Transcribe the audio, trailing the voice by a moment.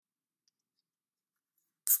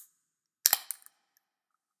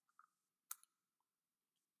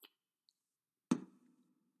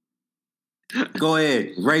Go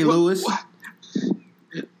ahead, Ray Lewis. What?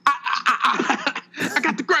 I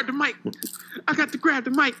got to grab the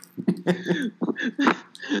mic.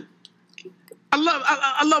 I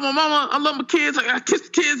love my mama. I love my kids. I kiss the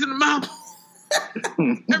kids in the mouth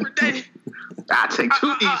every day. I take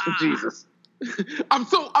 2 E's for Jesus. I'm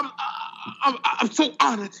so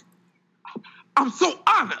honored. I'm so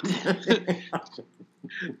honored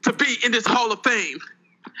to be in this Hall of Fame.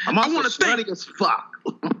 I want to thank as fuck.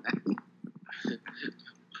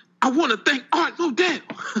 I want to thank Art Modell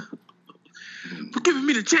for giving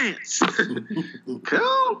me the chance.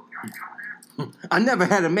 Cool. I never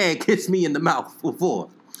had a man kiss me in the mouth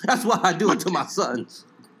before. That's why I do it to my sons.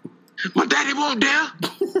 My daddy won't dare.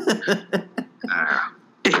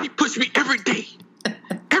 And he pushed me every day,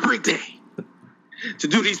 to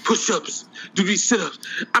do these push-ups, do these sit-ups.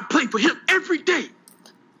 I play for him every day.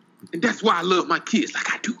 And that's why I love my kids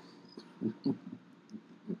like I do.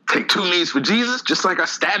 Take 2 knees for Jesus, just like I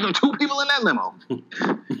stabbed them 2 people in that limo.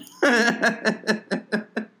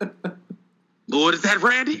 Lord, is that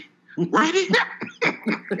Randy? Randy?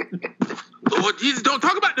 Lord Jesus, don't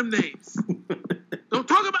talk about them names. Don't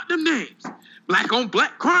talk about them names. Black on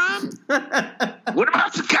black crime? What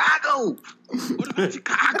about Chicago?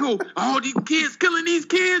 All these kids killing these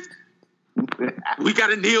kids? We got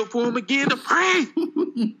to kneel for them again to pray.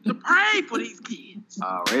 To pray for these kids.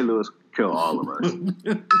 Ray Lewis kill all of us.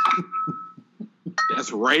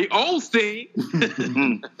 That's Ray Olstein.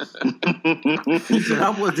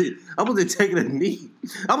 I wasn't taking a knee.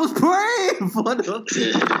 I was praying for them.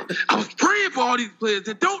 I was praying for all these players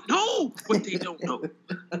that don't know what they don't know.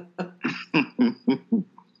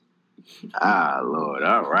 Lord.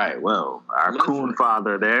 All right. Well, our coon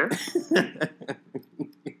father there.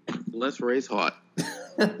 Let's raise heart.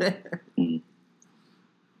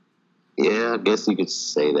 Yeah, I guess you could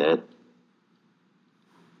say that.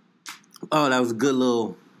 Oh, that was a good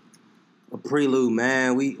little prelude,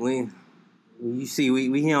 man. We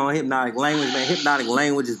here on Hypnotic Language, man. Hypnotic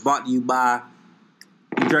Language is brought to you by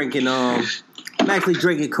drinking. I'm actually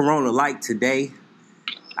drinking Corona Light today.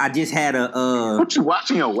 I just had a. What, you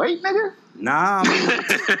watching your weight, nigga? Nah,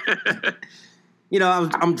 I mean,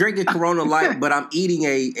 I'm drinking Corona Light, but I'm eating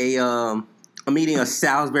I'm eating a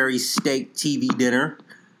Salisbury steak TV dinner.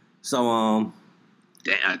 So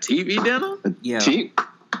damn, TV dinner? Yeah. Cheap.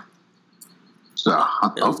 So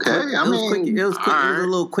okay, it was a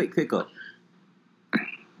little quick pickup.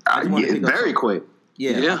 Very quick.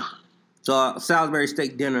 Yeah. So Salisbury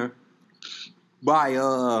steak dinner by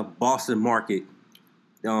Boston Market.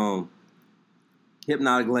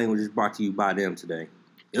 Hypnotic Language is brought to you by them today.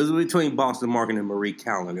 It was between Boston Market and Marie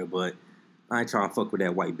Callender, but I ain't trying to fuck with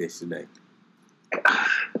that white bitch today.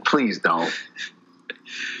 Please don't.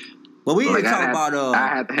 But we didn't talk about. I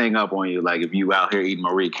had to hang up on you. Like, if you out here eating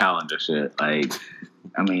Marie Callender shit, like,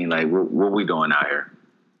 I mean, like, what we doing out here?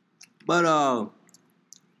 But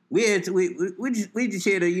we just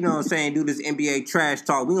here to, you know what I'm saying, do this NBA trash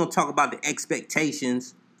talk. We're gonna talk about the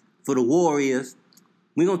expectations for the Warriors.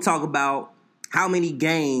 We're gonna talk about how many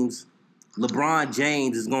games LeBron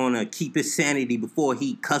James is gonna keep his sanity before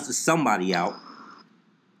he cusses somebody out.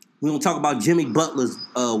 We're gonna talk about Jimmy Butler's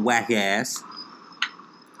whack ass.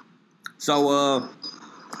 So,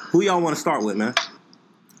 who y'all want to start with, man?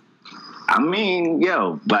 I mean,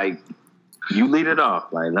 like, you lead it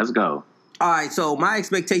off. Like, let's go. All right, so my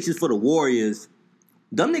expectations for the Warriors,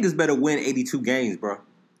 them niggas better win 82 games, bro.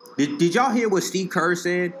 Did y'all hear what Steve Kerr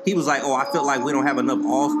said? He was like, I feel like we don't have enough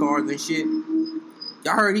All-Stars and shit.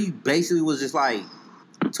 Y'all heard he basically was just, like,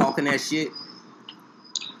 talking that shit?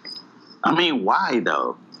 I mean, why,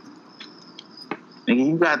 though? Nigga,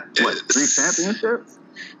 you got, 3 championships?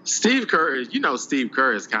 Steve Kerr is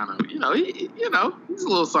kind of, he's a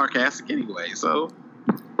little sarcastic anyway, so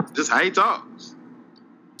just how he talks.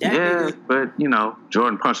 But,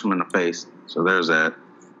 Jordan punched him in the face, so there's that.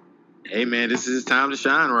 Hey, man, this is his time to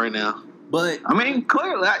shine right now. But, I mean,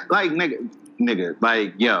 clearly, like, nigga,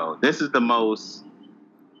 like, yo, this is the most,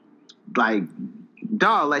 like,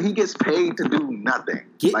 dog, like, he gets paid to do nothing.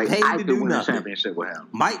 I could win a championship with him.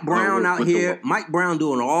 Mike Brown out here, Mike Brown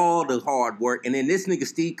doing all the hard work, and then this nigga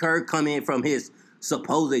Steve Kerr come in from his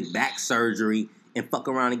supposed back surgery and fuck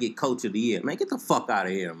around and get coach of the year. Man, get the fuck out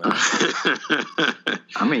of here, man.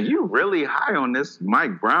 I mean, you really high on this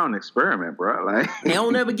Mike Brown experiment, bro. Like, they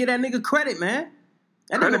don't ever get that nigga credit, man.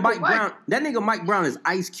 That nigga Mike Brown is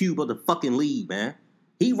Ice Cube of the fucking league, man.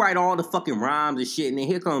 He write all the fucking rhymes and shit, and then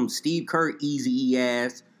here comes Steve Kerr, Eazy-E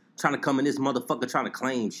ass, trying to come in this motherfucker trying to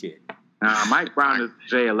claim shit. Mike Brown is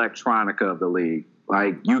Jay Electronica of the league.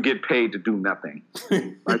 Like, you get paid to do nothing.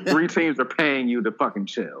 Like, 3 teams are paying you to fucking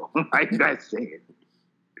chill. Like, that's it.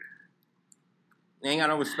 They ain't got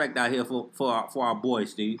no respect out here for our boy,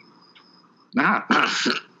 Steve. Nah.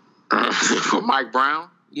 For Mike Brown?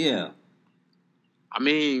 Yeah. I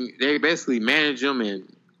mean, they basically manage him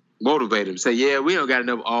and motivate him. Say, yeah, we don't got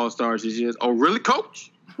enough All-Stars this year. Oh, really,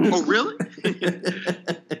 coach? Oh, really?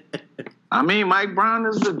 I mean, Mike Brown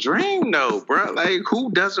is the dream, though, bro. Like,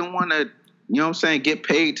 who doesn't want to, you know what I'm saying, get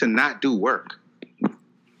paid to not do work?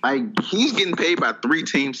 Like, he's getting paid by 3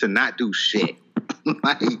 teams to not do shit.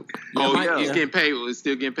 Like, he's getting paid.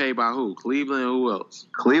 Still getting paid by who? Cleveland and who else?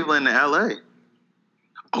 Cleveland and L.A.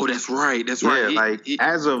 Oh, that's right. That's right. Like,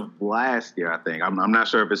 as of last year, I think. I'm not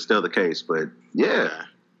sure if it's still the case, but yeah.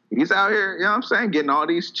 He's out here, you know what I'm saying, getting all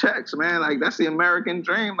these checks, man. Like, that's the American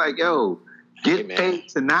dream. Like, yo, get paid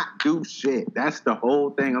to not do shit. That's the whole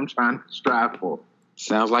thing I'm trying to strive for.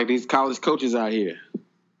 Sounds like these college coaches out here.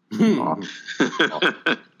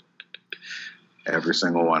 Every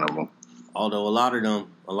single one of them. Although a lot of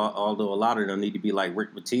them need to be like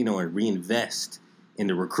Rick Pitino and reinvest in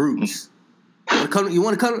the recruits. You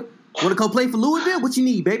want to come play for Louisville? What you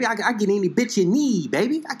need, baby? I get any bitch you need,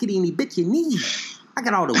 baby. I get any bitch you need. I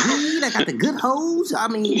got all the weed. I got the good hoes. I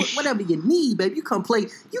mean, whatever you need, baby. You come play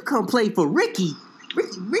for Ricky.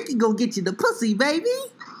 Ricky go get you the pussy, baby.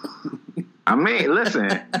 I mean,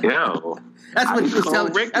 listen, yo. That's what he was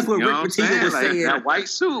telling. Ricky, that's what Rick Pitino was saying. That white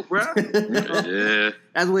suit, bro. Yeah.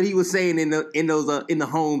 That's what he was saying in the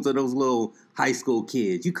homes of those little high school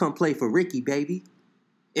kids. You come play for Ricky, baby.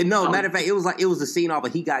 And matter of fact, it was a scene off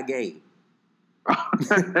of He Got Game.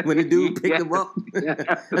 When the dude picked him up.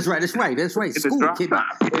 That's right. School kid.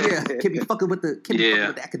 Can't be fucking with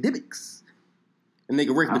the academics. And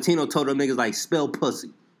nigga Rick Pitino told them niggas like spell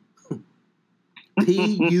pussy.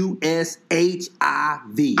 Pushhiv.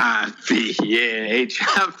 HIV.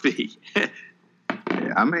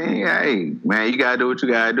 I mean, hey, man, you gotta do what you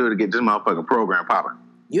gotta do to get this motherfucking program popping.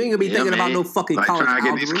 You ain't gonna be thinking about no fucking college. Trying to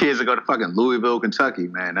get these kids to go to fucking Louisville, Kentucky,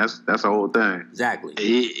 man. That's the whole thing. Exactly.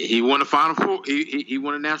 He won a Final Four. He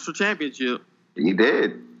won a national championship. He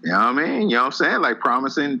did. You know what I mean? You know what I'm saying? Like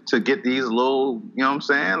promising to get these little, you know what I'm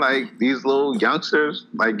saying? Like these little youngsters,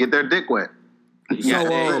 like get their dick wet.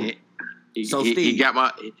 Steve, he got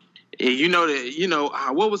my.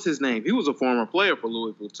 What was his name? He was a former player for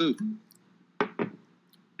Louisville too.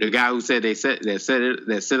 The guy who said that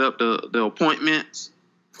set up the appointments.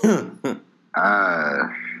 His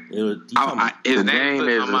name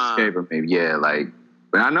is escaping me. Yeah, like,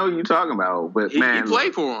 but I know who you're talking about. But he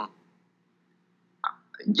played for him.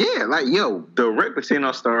 Yeah, like the Rick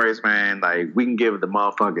Pitino stories, man. Like we can get a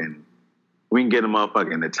motherfucking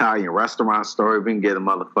Italian restaurant story. We can get a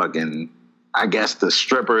motherfucking, I guess, the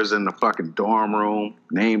strippers in the fucking dorm room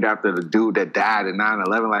named after the dude that died in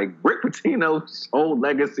 9/11. Like Rick Pitino's whole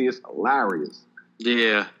legacy is hilarious.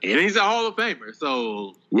 Yeah, and he's a Hall of Famer,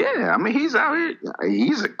 so... Yeah, I mean, he's out here.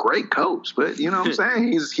 He's a great coach, but you know what I'm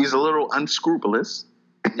saying? He's a little unscrupulous.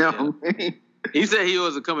 You know what I mean? He said he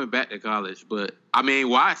wasn't coming back to college, but, I mean,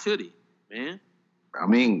 why should he, man? I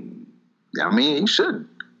mean, he shouldn't.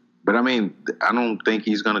 But, I mean, I don't think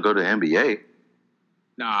he's going to go to the NBA.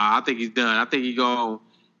 Nah, I think he's done. I think he's going...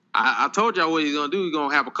 I told y'all what he's going to do. He's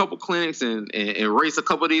going to have a couple clinics and race a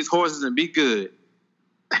couple of these horses and be good.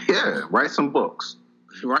 Yeah, write some books.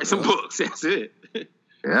 Write some books. That's it.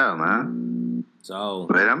 Yeah, man. So,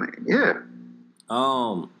 but I mean, yeah.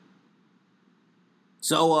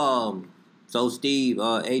 So Steve,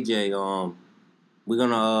 AJ, we're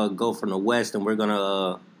gonna go from the West, and we're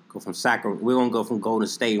gonna go from Sacramento. We're gonna go from Golden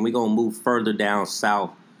State, and we're gonna move further down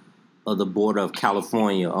south of the border of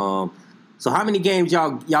California. So how many games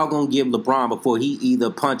y'all gonna give LeBron before he either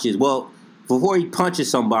punches? Well, before he punches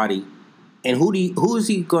somebody. And who is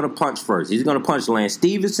he going to punch first? He's going to punch Lance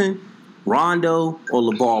Stevenson, Rondo, or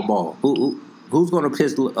LeVar Ball? Who's going to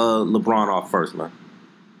piss LeBron off first, man?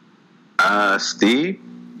 Steve,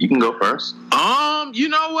 you can go first. You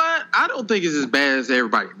know what? I don't think it's as bad as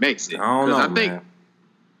everybody makes it. I don't know, I think,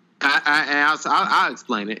 I'll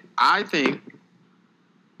explain it. I think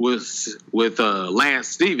with Lance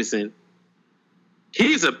Stevenson,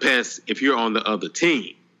 he's a pest if you're on the other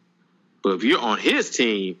team. But if you're on his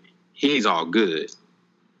team, he's all good.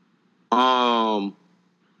 Who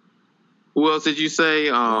else did you say?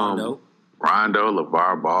 Rondo,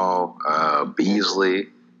 LeVar Ball, Beasley,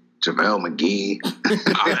 JaVale McGee.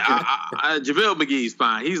 JaVale McGee's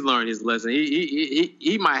fine. He's learned his lesson.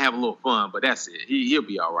 He might have a little fun, but that's it. He'll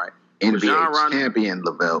be all right. NBA champion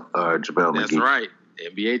JaVale McGee. That's right.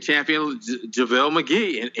 NBA champion JaVale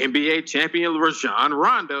McGee and NBA champion Rajon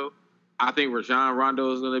Rondo. I think Rajon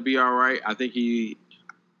Rondo is going to be all right. I think he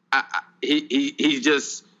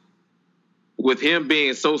just, with him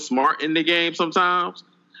being so smart in the game sometimes,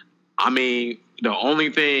 I mean, the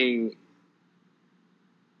only thing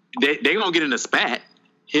they gonna get in a spat,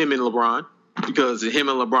 him and LeBron, because him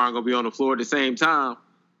and LeBron gonna be on the floor at the same time,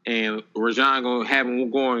 and Rajon gonna have him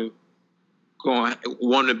going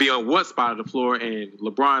wanting to be on what spot of the floor, and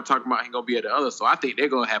LeBron talking about he gonna be at the other. So I think they're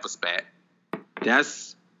gonna have a spat.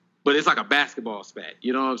 But it's like a basketball spat.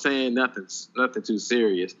 You know what I'm saying? Nothing too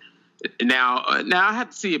serious. Now I have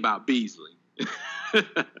to see about Beasley.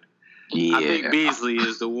 Yeah. I think Beasley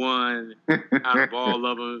is the one out of all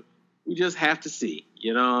of them. We just have to see.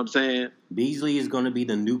 You know what I'm saying? Beasley is going to be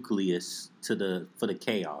the nucleus for the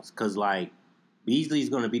chaos, because like Beasley's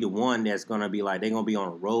going to be the one that's going to be like, they're going to be on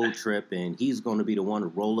a road trip, and he's going to be the one to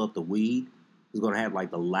roll up the weed. He's going to have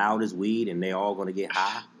like the loudest weed, and they're all going to get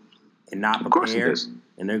high and not prepared,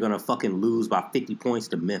 and they're going to fucking lose by 50 points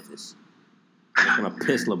to Memphis. They're going to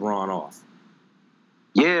piss LeBron off.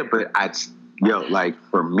 Yeah, but like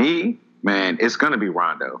for me, man, it's gonna be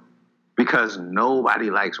Rondo, because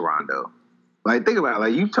nobody likes Rondo. Like, think about it.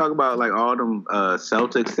 Like, you talk about like all them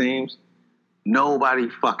Celtics teams. Nobody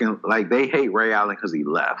fucking like, they hate Ray Allen because he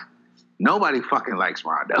left. Nobody fucking likes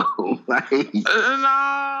Rondo. Like,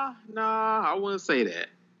 nah, I wouldn't say that.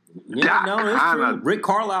 Yeah, no, it's true. Rick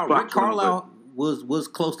Carlisle was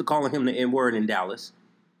close to calling him the N-word in Dallas.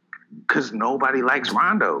 Because nobody likes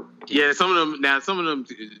Rondo. Yeah, some of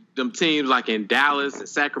them teams like in Dallas and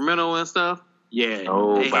Sacramento and stuff. Yeah,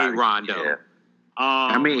 they hate Rondo. Yeah.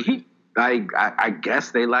 I mean, I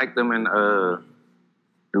guess they like them in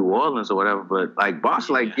New Orleans or whatever. But like, boss,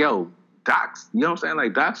 like, yo, Doc, you know what I'm saying?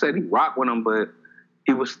 Like, Doc said he rocked with him, but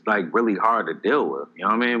he was like really hard to deal with. You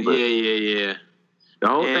know what I mean? But yeah. The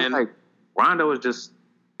whole thing, like, Rondo is just,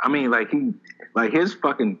 I mean, like, his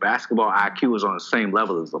fucking basketball IQ is on the same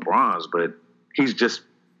level as LeBron's, but he's just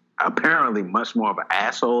apparently much more of an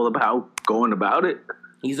asshole about going about it.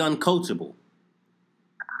 He's uncoachable.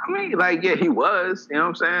 I mean, like, yeah, he was. You know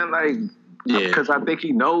what I'm saying? Like, because I think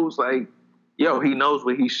he knows, like, he knows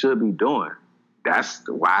what he should be doing. That's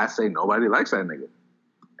why I say nobody likes that nigga.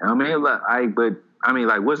 I mean,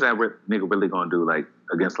 like, what's that nigga really gonna do, like,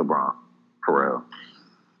 against LeBron? For real.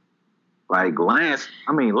 Like, Lance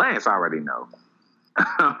already know.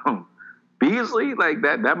 Beasley, like,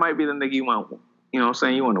 that might be the nigga you want, you know what I'm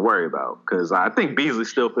saying, you want to worry about. Because I think Beasley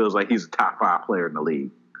still feels like he's a top 5 player in the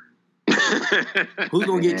league. Who's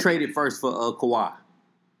going to get traded first for Kawhi?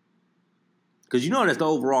 Because you know that's the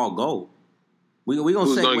overall goal. We're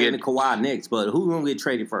going to segue into Kawhi next, but who's going to get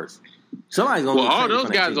traded first? Somebody's going to get traded. Well, all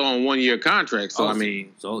those guys are on 1-year contracts, so I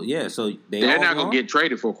mean. So, yeah, so they're not going to get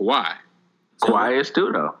traded for Kawhi. Kawhi is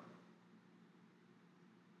too, though.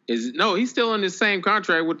 He's still in the same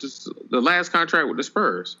contract with the last contract with the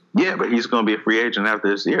Spurs. Yeah, but he's going to be a free agent after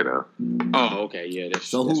this year, though. Oh, okay, yeah.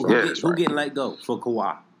 Who getting let go for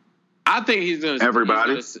Kawhi? I think he's going to.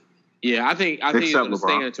 Everybody? I think he's going to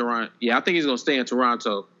stay in Toronto. Yeah, I think he's going to stay in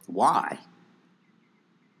Toronto. Why?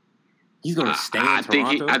 He's going to stay in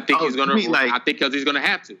Toronto? I think he's going to. I think because he's going to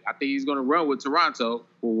have to. I think he's going to run with Toronto.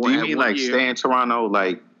 Do you mean like stay in Toronto,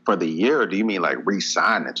 like, for the year, or do you mean like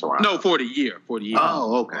re-sign in Toronto? No, for the year.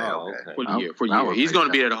 Oh, okay. For the year. He's going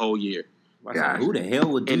to be there the whole year. Yeah. Who the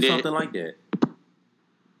hell would do something like that?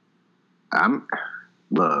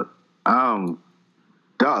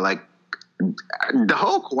 Dog, like, the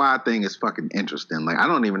whole Kawhi thing is fucking interesting. Like, I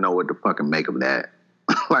don't even know what to fucking make of that,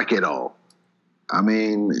 like, at all. I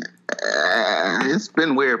mean, it's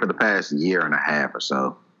been weird for the past year and a half or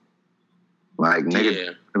so. Like,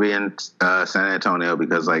 niggas be in San Antonio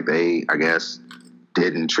because, like, they, I guess,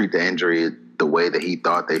 didn't treat the injury the way that he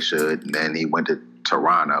thought they should. And then he went to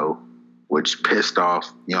Toronto, which pissed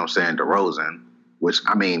off, you know what I'm saying, DeRozan, which,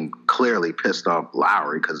 I mean, clearly pissed off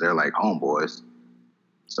Lowry because they're, like, homeboys.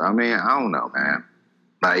 So, I mean, I don't know, man.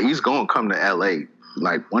 Like, he's going to come to L.A.,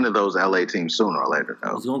 like, one of those L.A. teams sooner or later,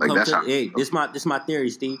 though. He's going to come this my theory,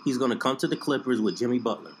 Steve. He's going to come to the Clippers with Jimmy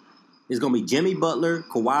Butler. It's going to be Jimmy Butler,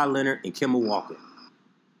 Kawhi Leonard, and Kemba Walker.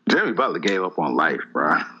 Jimmy Butler gave up on life,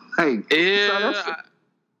 bro. Hey, you saw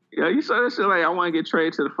that shit? Like, I want to get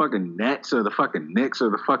traded to the fucking Nets or the fucking Knicks or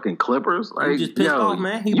the fucking Clippers. Like, he just pissed off,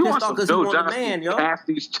 man. He pissed off because he want a man, yo. Pass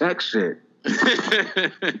these check shit.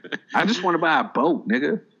 I just want to buy a boat,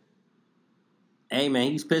 nigga. Hey,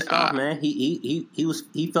 man, he's pissed off, man. He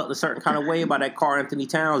felt a certain kind of way about that Karl Anthony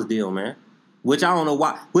Towns deal, man. Which I don't know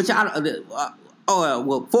why.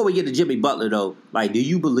 Well, before we get to Jimmy Butler, though, like, do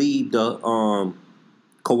you believe the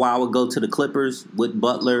Kawhi would go to the Clippers with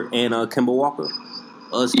Butler and Kemba Walker?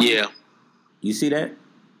 Yeah. You see that?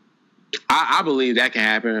 I believe that can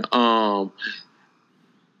happen.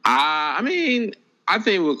 I mean, I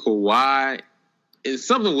think with Kawhi,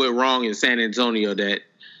 something went wrong in San Antonio that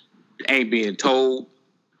ain't being told.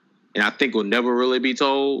 and I think will never really be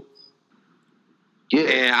told. Yeah.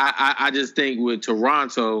 And I just think with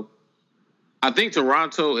Toronto, I think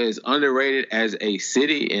Toronto is underrated as a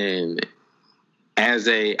city and as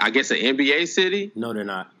an NBA city. No, they're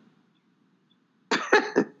not.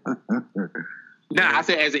 No, I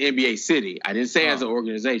said as an NBA city. I didn't say as an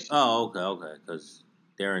organization. Oh, okay, because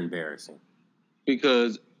they're embarrassing.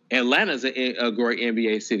 Because Atlanta's a great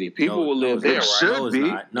NBA city. People will live there, right? Should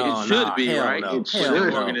be. No, it should be, hell right? No. It should.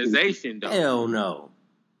 The organization, though. Hell no.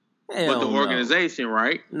 But the organization,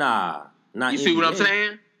 right? Nah. Not you see what I'm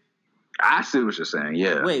saying? I see what you're saying,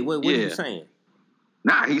 yeah. Wait, what are you saying?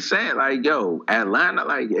 Nah, he's saying, like, yo, Atlanta,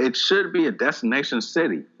 like, it should be a destination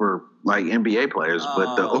city for, like, NBA players,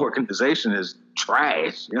 but the organization is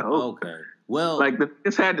trash, yo. Okay. Well, like,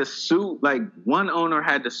 it's had to sue, like, one owner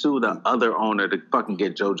had to sue the other owner to fucking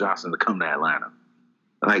get Joe Johnson to come to Atlanta.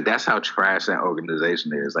 Like, that's how trash that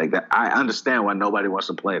organization is. Like, I understand why nobody wants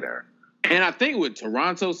to play there. And I think with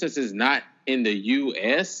Toronto, since it's not in the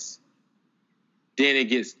U.S., then it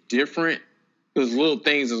gets different because little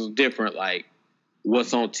things is different, like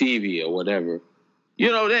what's on TV or whatever.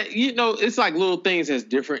 It's like little things that's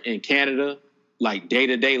different in Canada, like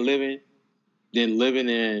day-to-day living, than living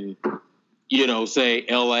in, say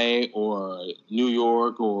L.A. or New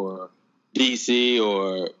York or D.C.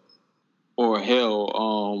 or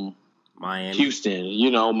hell, Miami,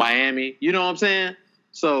 Houston, Miami. You know what I'm saying?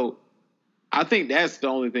 So I think that's the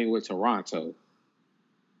only thing with Toronto.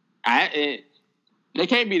 They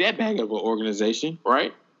can't be that bad of an organization,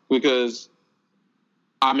 right? Because,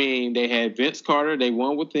 they had Vince Carter. They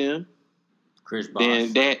won with them. Chris Bosh.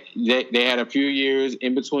 Then they had a few years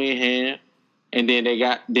in between him. And then they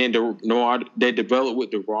developed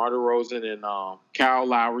with DeMar DeRozan and Kyle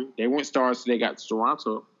Lowry. They weren't stars, so they got to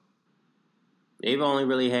Toronto. They've only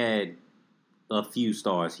really had a few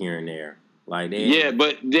stars here and there. But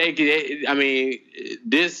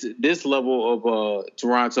this level of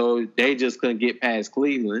Toronto, they just couldn't get past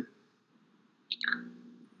Cleveland.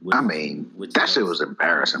 That shit was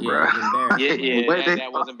embarrassing, bro. That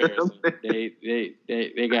was embarrassing.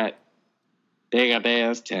 They got their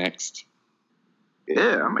ass taxed.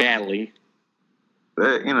 Yeah, badly.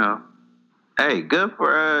 But hey, good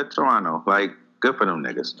for Toronto. Like, good for them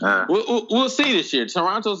niggas. We'll see this year.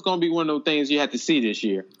 Toronto's gonna be one of those things you have to see this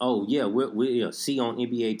year. Oh yeah, we'll see on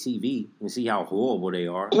NBA TV and see how horrible they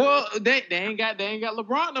are. Well, they ain't got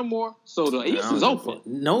LeBron no more, so the East is open.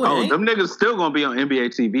 No, it ain't. Them niggas still gonna be on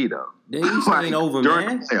NBA TV though. The East ain't over,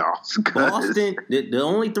 man. Boston. The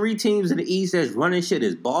only 3 teams in the East that's running shit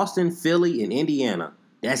is Boston, Philly, and Indiana.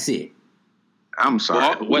 That's it. I'm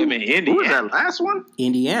sorry. Wait a minute, Indiana. Who was that last one?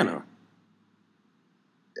 Indiana.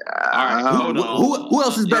 All right, who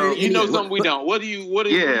else is better than Indiana? Something we don't. What do you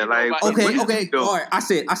Okay. All right. I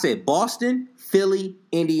said Boston, Philly,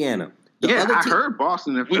 Indiana. I heard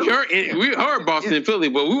Boston and Philly. We heard Boston and Philly,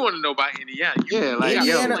 but we want to know about Indiana.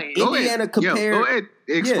 Indiana compared. Go ahead,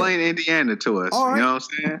 explain Indiana to us. Right. You know what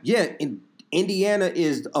I'm saying? Yeah, Indiana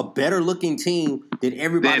is a better looking team than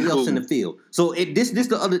everybody else in the field. So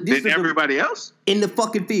everybody else in the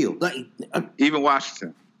fucking field, like even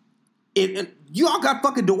Washington. Y'all got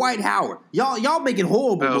fucking Dwight Howard. Y'all making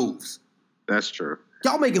horrible moves. That's true.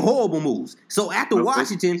 Y'all making horrible moves. So after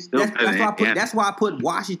Washington, that's why I put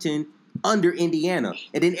Washington under Indiana,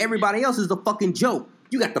 and then everybody else is a fucking joke.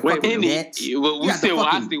 You got the fucking Nets. I still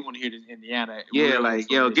want to hear this Indiana.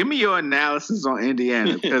 Yeah, give me your analysis on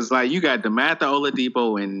Indiana because you got DeMatha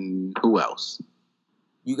Oladipo and who else?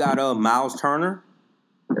 You got Miles Turner,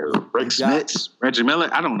 Rick Smits, Reggie Miller.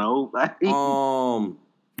 I don't know.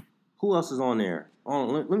 Who else is on there?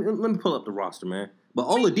 Let me pull up the roster, man. But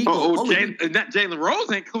Oladipo. Jalen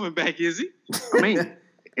Rose ain't coming back, is he?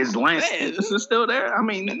 Is Lance Stevenson still there? Nah.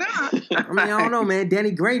 I don't know, man.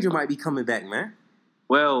 Danny Granger might be coming back, man.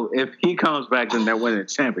 Well, if he comes back, then they're winning the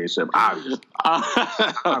championship, obviously.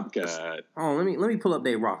 Oh, God. Oh, let me pull up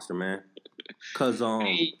their roster, man. Because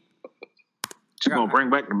you gonna bring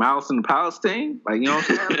back the Mouse and the Palace team? Like, you know what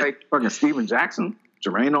I'm saying? Like fucking Steven Jackson,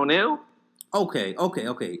 Jermaine O'Neal. Okay.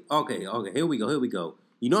 Here we go.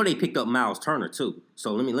 You know they picked up Miles Turner too.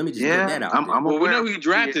 So let me just get that out. We know he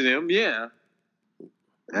drafted him. Yeah.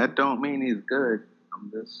 That don't mean he's good.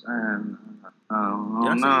 I'm just saying. Did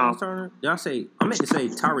I say Miles Turner? Did I say? I meant to say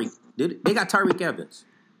Tyreek. They got Tyreek Evans.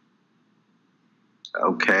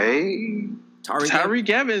 Okay. Tyreek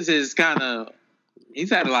Evans is kind of. He's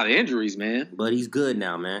had a lot of injuries, man. But he's good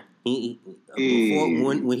now, man. Before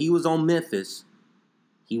when he was on Memphis,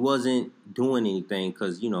 he wasn't doing anything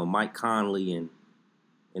because Mike Conley and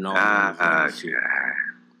all that shit.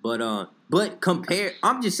 But compared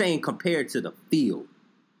to the field,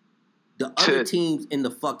 The other teams in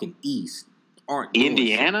the fucking East aren't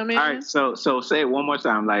Indiana, man. All right, so say it one more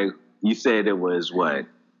time. Like you said, it was what?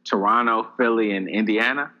 Toronto, Philly, and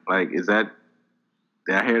Indiana. Like, is that?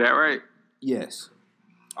 Did I hear that right? Yes.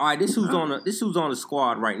 All right, this who's on the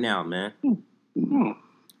squad right now, man. Hmm.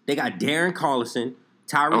 They got Darren Carlson,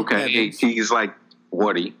 Tyreek Evans. He's like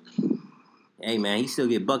Woody. Hey, man, he still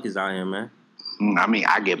get buckets out here, man. I mean,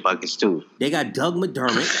 I get buckets too. They got Doug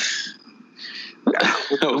McDermott.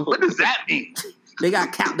 What does that mean? They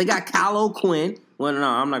got Kyle O'Quinn. Well, no,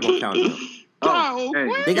 I'm not gonna count him.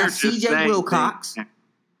 They got C.J. Wilcox,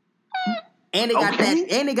 and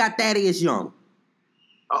they got Thaddeus Young.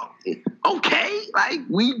 Oh, okay, like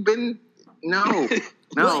we've been no.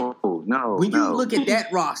 When you look at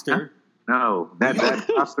that roster, that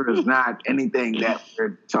roster is not anything that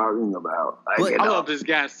we're talking about. Like, I love this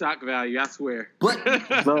guy's shock value. I swear. But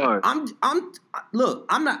Lord. I'm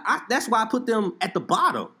not. That's why I put them at the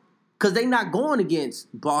bottom because they're not going against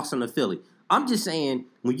Boston or Philly. I'm just saying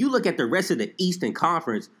when you look at the rest of the Eastern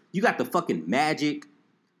Conference, you got the fucking Magic,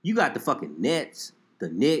 you got the fucking Nets, the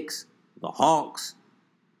Knicks, the Hawks,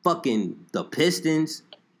 fucking the Pistons,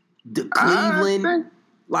 the Cleveland.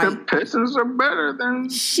 The Pistons are better than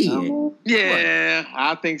shit. Yeah,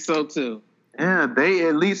 I think so too. Yeah, they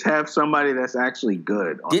at least have somebody that's actually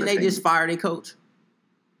good. Didn't they just fire their coach?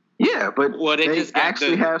 Yeah, but they just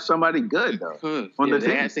actually have somebody good though.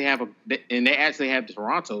 They actually have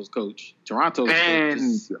Toronto's coach.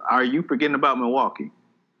 Are you forgetting about Milwaukee?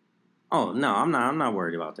 Oh no, I'm not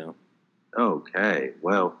worried about them. Okay,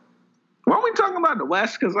 well, why are we talking about the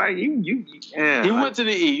West? Because like he went to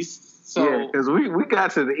the East. So yeah, because we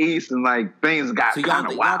got to the East and like things got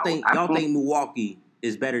kind of wild. Y'all think Milwaukee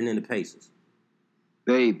is better than the Pacers?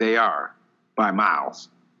 They are by miles.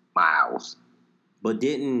 But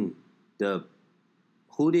didn't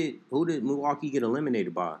who did Milwaukee get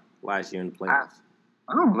eliminated by last year in the playoffs?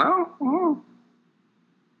 I don't know.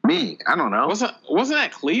 I don't know. Wasn't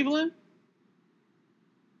that Cleveland?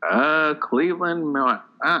 Cleveland.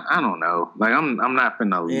 I don't know. Like I'm not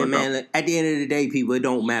finna. Yeah, man. Up. At the end of the day, people, it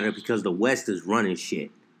don't matter because the West is running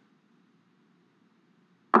shit.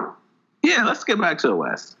 Yeah, let's get back to the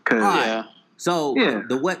West. So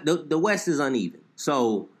the West is uneven.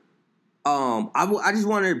 So I just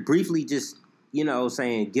want to briefly just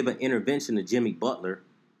give an intervention to Jimmy Butler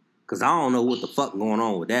because I don't know what the fuck going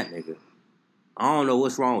on with that nigga. I don't know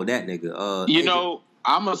what's wrong with that nigga.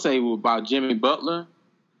 I'm gonna say about Jimmy Butler.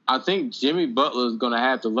 I think Jimmy Butler is going to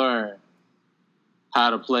have to learn how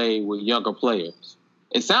to play with younger players.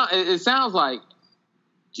 It sounds like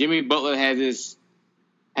Jimmy Butler has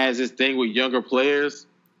this thing with younger players,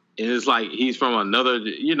 and it's like he's from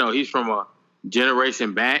he's from a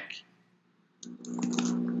generation back,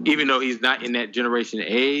 even though he's not in that generation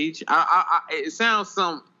age. It sounds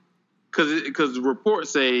because the reports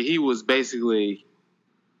say he was basically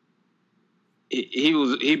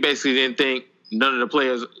he basically didn't think. None of the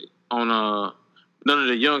players none of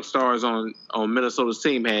the young stars on Minnesota's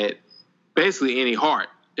team had basically any heart.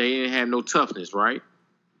 They didn't have no toughness, right?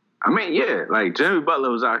 I mean, yeah, like Jimmy Butler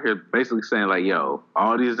was out here basically saying like, yo,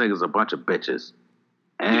 all these niggas are a bunch of bitches.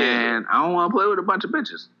 And I don't want to play with a bunch of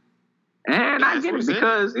bitches. And I get it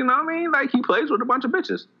because, you know what I mean? Like he plays with a bunch of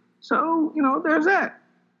bitches. So, there's that.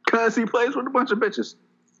 Because he plays with a bunch of bitches.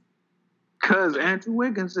 Because Andrew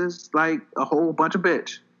Wiggins is like a whole bunch of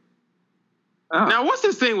bitch. Oh. Now, what's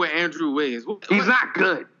this thing with Andrew Wiggins? He's not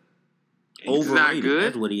good. He's not good.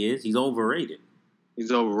 That's what he is. He's overrated. He's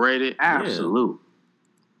overrated. Absolute.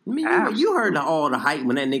 Yeah. I mean, you heard all the hype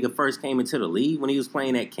when that nigga first came into the league when he was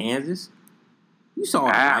playing at Kansas. You saw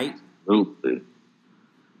the hype. Absolutely.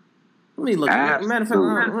 Let me look. Matter of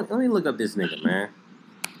fact, let me look up this nigga, man.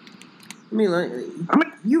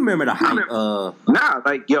 You remember the hype?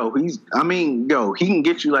 He can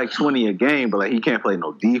get you like 20 a game, but like he can't play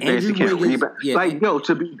no defense. He can't rebound. Yeah,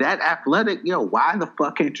 to be that athletic, why the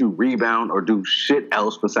fuck can't you rebound or do shit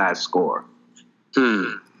else besides score?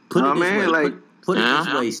 Put it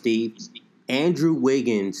this way, Steve. Andrew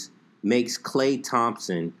Wiggins makes Klay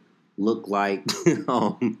Thompson look like who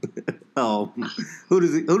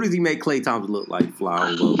does he make Klay Thompson look like?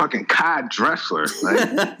 Flower fucking Kai Dressler.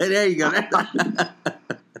 Like. There you go.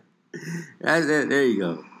 That's it. There you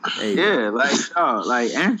go.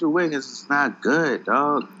 Like Andrew Wiggins is not good,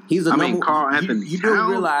 dog. He's Carl Anthony. You do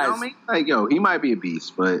realize, he might be a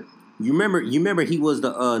beast, but you remember he was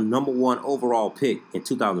the number 1 overall pick in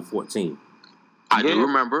 2014. I do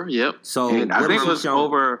remember. Yep. So and I think it was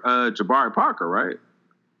over Jabari Parker, right?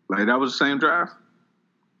 Like that was the same draft.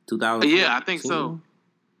 2014. Yeah, I think so.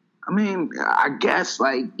 I mean, I guess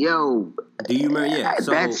do you remember? Yeah,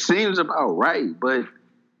 that seems about right, but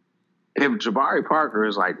if Jabari Parker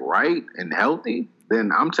is like right and healthy,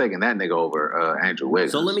 then I'm taking that nigga over Andrew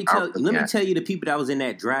Wiggins. So let me tell you the people that was in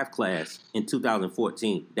that draft class in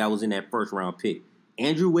 2014 that was in that first round pick.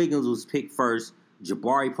 Andrew Wiggins was picked first.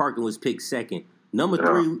 Jabari Parker was picked second. Number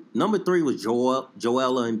three was Joel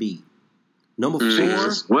Embiid. Number 4.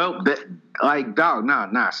 Jesus. Well, dog,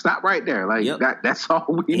 nah, stop right there. Like that's all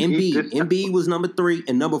we need. Embiid was number 3,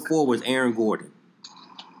 and number 4 was Aaron Gordon.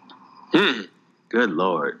 Good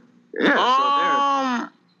Lord. Yeah.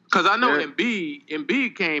 Because I know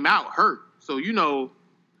Embiid came out hurt, so being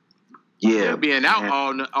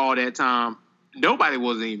out all that time, nobody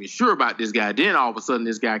wasn't even sure about this guy. Then all of a sudden,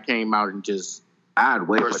 this guy came out and just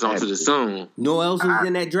burst onto the scene. You know who else was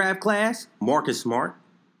in that draft class? Marcus Smart.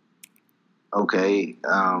 Okay,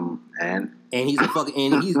 and he's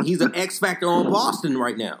he's an X factor on Boston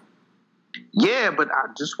right now. Yeah, but I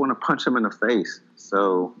just want to punch him in the face.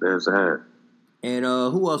 So there's that. And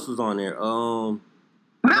who else was on there? Hold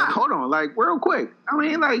on, like real quick. I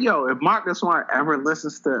mean, like, yo, if Marcus Smart ever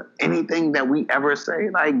listens to anything that we ever say,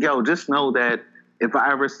 like, yo, just know that if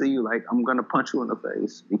I ever see you, like, I'm gonna punch you in the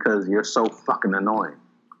face because you're so fucking annoying.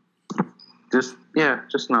 Just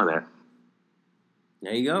know that.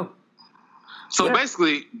 There you go. So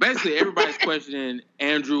basically, everybody's questioning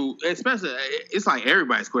Andrew. Especially, it's like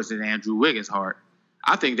everybody's questioning Andrew Wiggins hard.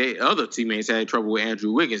 I think other teammates had trouble with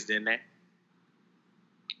Andrew Wiggins, didn't they?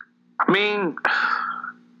 I mean,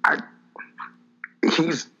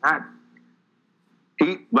 he's not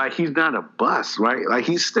a bust, right? Like,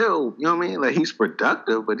 he's still, you know what I mean? Like, he's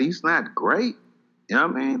productive, but he's not great. You know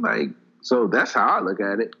what I mean? Like, so that's how I look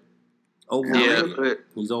at it. Overrated.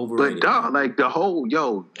 He's overrated. But dog, like the whole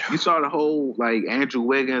you saw the whole like Andrew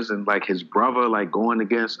Wiggins and like his brother like going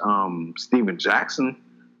against Steven Jackson,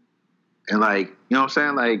 and like you know what I'm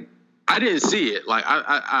saying? Like I didn't see it. Like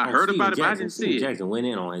I heard about it, but I didn't see it. Steven Jackson went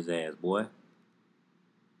in on his ass, boy.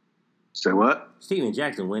 Say what? Steven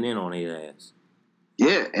Jackson went in on his ass.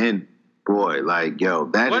 Yeah, and boy, like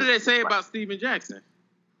what did they say about Steven Jackson?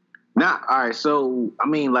 All right, so, I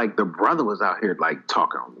mean, like, the brother was out here, like,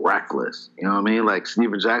 talking reckless. You know what I mean? Like,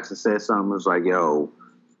 Steven Jackson said something, was like, yo,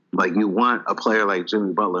 like, you want a player like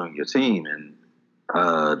Jimmy Butler on your team. And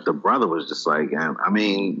the brother was just like, I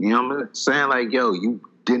mean, you know what I'm saying? Like, yo, you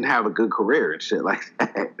didn't have a good career and shit like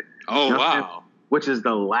that. Oh, you know wow. Which is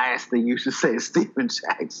the last thing you should say to Steven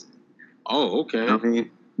Jackson. Oh, okay. You know what I mean?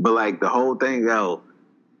 But, like, the whole thing, yo,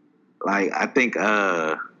 like, I think,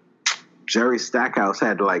 Jerry Stackhouse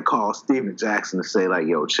had to, like, call Steven Jackson to say, like,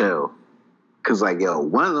 yo, chill. Because, like, yo,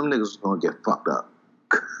 one of them niggas was going to get fucked up.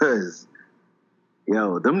 Because,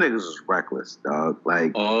 yo, them niggas was reckless, dog.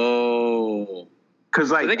 Like, oh. Because,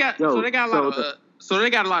 like, so they got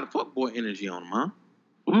a lot of fuckboy energy on them, huh?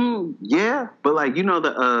 Yeah, but, like, you know,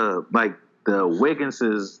 the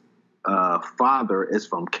Wiggins' father is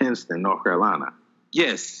from Kinston, North Carolina.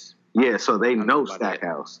 Yes. Yeah, so they know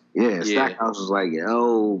Stackhouse. Yeah, Stackhouse was like,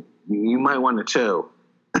 yo, you might want to chill.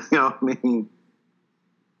 You know what I mean?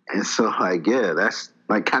 And so, like, yeah, that's,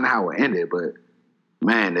 like, kind of how it ended. But,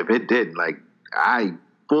 man, if it didn't, like, I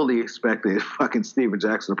fully expected fucking Steven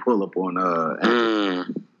Jackson to pull up on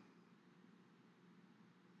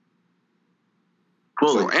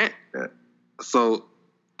So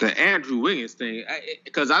the Andrew Wiggins thing,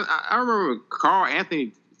 because I remember Carl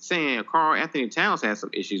Anthony Towns had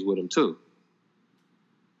some issues with him, too.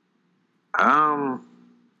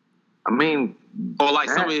 I mean, or like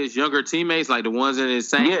some of his younger teammates, like the ones in his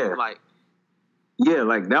same, like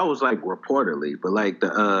that was like reportedly, but like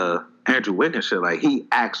the Andrew Wiggins shit, like he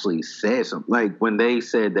actually said something. Like when they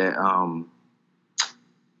said that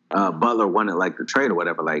Butler wanted like the trade or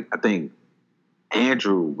whatever, like I think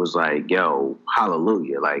Andrew was like, "Yo,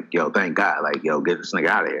 hallelujah!" Like, "Yo, thank God!" Like, "Yo, get this nigga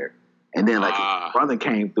out of here." And then like his brother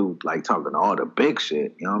came through, like talking all the big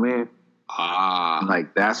shit. You know what I mean?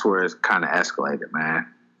 Like that's where it's kind of escalated, man.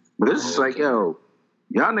 But it's just like, yo,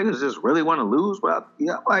 y'all niggas just really want to lose? Well,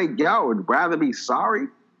 like, y'all would rather be sorry? You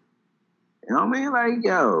know what I mean? Like,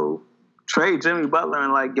 yo, trade Jimmy Butler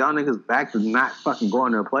and, like, y'all niggas back to not fucking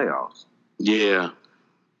going to the playoffs. Yeah.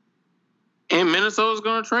 And Minnesota's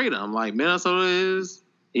going to trade him. Like, Minnesota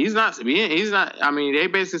he's not, I mean, they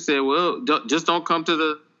basically said, well, just don't come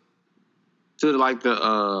to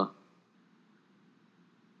the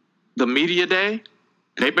media day.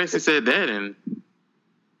 They basically said that, and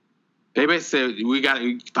they basically said, we got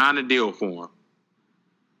to find a deal for him.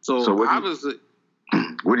 So obviously,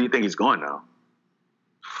 where do you think he's going now?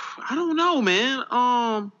 I don't know, man.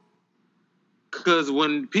 Because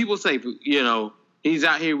when people say, you know, he's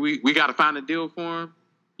out here, we got to find a deal for him,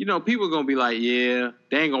 you know, people are going to be like, yeah,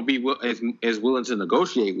 they ain't going to be as willing to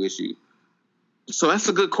negotiate with you. So that's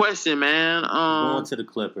a good question, man. Going to the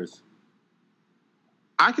Clippers.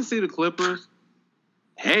 I can see the Clippers.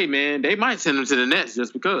 Hey, man, they might send him to the Nets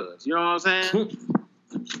just because. You know what I'm saying?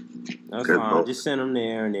 That's fine. Just send him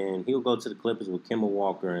there, and then he'll go to the Clippers with Kemba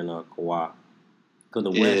Walker and Kawhi.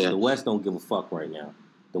 Because the West don't give a fuck right now.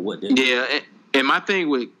 And my thing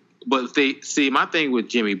with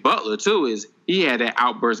Jimmy Butler too is he had that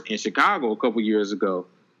outburst in Chicago a couple years ago,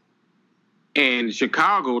 and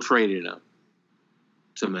Chicago traded him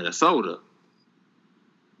to Minnesota.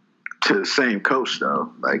 To the same coach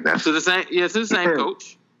though, like that's to the same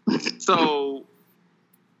coach. So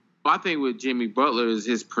my thing with Jimmy Butler is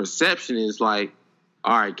his perception is like,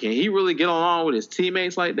 all right, can he really get along with his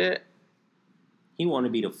teammates like that? He want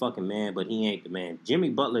to be the fucking man, but he ain't the man. Jimmy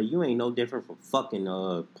Butler, you ain't no different from fucking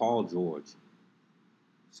Paul George.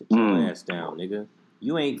 Sit your ass down, nigga.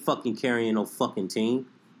 You ain't fucking carrying no fucking team.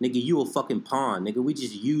 Nigga, you a fucking pawn, nigga. We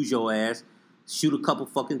just use your ass, shoot a couple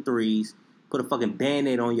fucking threes, put a fucking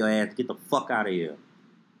Band-Aid on your ass, get the fuck out of here.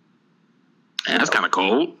 Man, that's kind of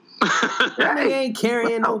cold. That nigga ain't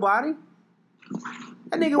carrying nobody.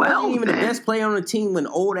 That nigga wasn't even the best player on the team when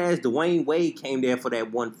old-ass Dwayne Wade came there for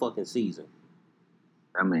that one fucking season.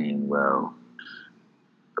 I mean, well,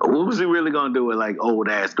 what was he really gonna do with like old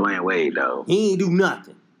ass Dwayne Wade though? He ain't do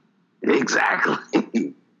nothing.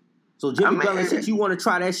 Exactly. So Jimmy Butler, since you want to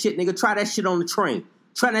try that shit, nigga, try that shit on the train.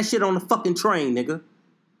 Try that shit on the fucking train, nigga.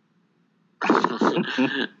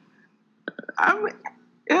 I mean,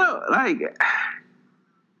 all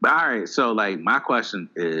right. So like, my question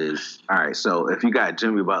is, all right. So if you got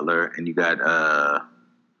Jimmy Butler and you got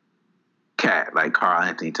Cat like Karl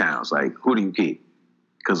Anthony Towns, like who do you keep?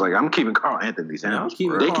 Because like I'm keeping Karl Anthony Towns.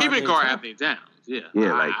 They keeping Karl Anthony Towns. Yeah.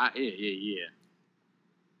 Yeah. Like.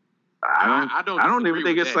 I don't even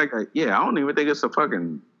think it's like I don't even think it's a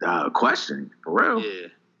fucking question for real. Yeah.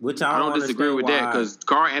 Which I don't disagree with that because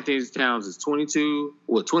Karl Anthony Towns is 22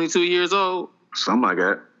 years old, something like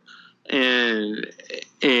that, and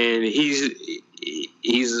he's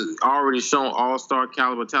already shown all-star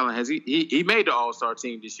caliber talent. Has he made the all-star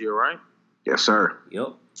team this year, right? Yes, sir.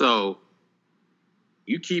 Yep. So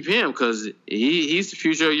you keep him because he's the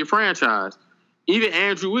future of your franchise. Even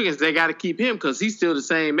Andrew Wiggins, they got to keep him because he's still the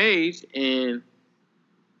same age, and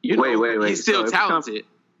wait. He's still talented.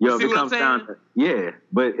 If it comes down to,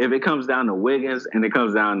 but if it comes down to Wiggins and it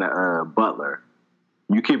comes down to Butler,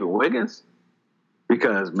 you keep it Wiggins?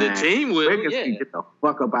 Because, man, the team will, Wiggins can get the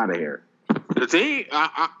fuck up out of here. The team,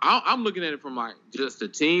 I'm looking at it from like just the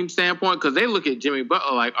team standpoint because they look at Jimmy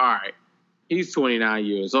Butler like, all right, he's 29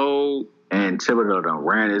 years old. And Thibodeau done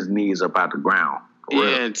ran his knees up out the ground.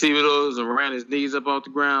 Yeah, and Thibodeau's ran his knees up off the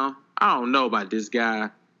ground. I don't know about this guy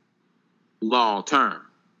long term.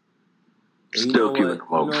 Still keeping the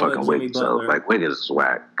motherfucking Wiggins. So like Wiggins is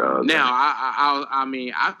whack. Now, I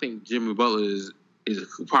mean, I think Jimmy Butler is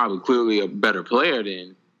probably clearly a better player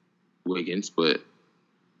than Wiggins, but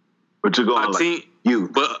you're going like you.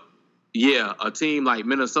 But yeah, a team like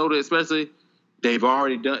Minnesota, especially, they've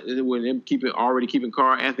already done with them keeping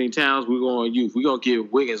Karl Anthony Towns. We're going youth. We're gonna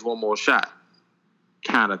give Wiggins one more shot,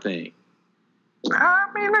 kind of thing. I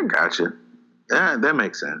mean, I got you. Yeah, that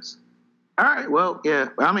makes sense. All right, well, yeah.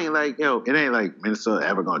 I mean, like, it ain't like Minnesota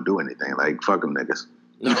ever gonna do anything. Like, fuck them niggas.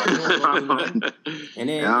 No, and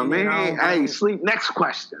then, hey, sleep. Next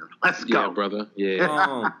question. Let's go, brother.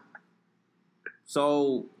 Yeah.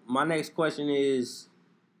 So my next question is,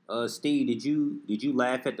 Steve, did you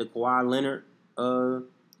laugh at the Kawhi Leonard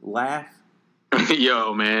laugh?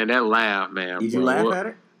 Yo, man, that laugh, man. Did you laugh at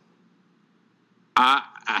it?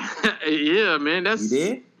 Yeah, man. You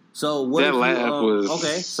did? So what that laugh was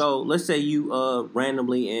okay? So let's say you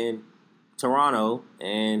randomly in Toronto,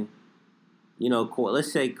 and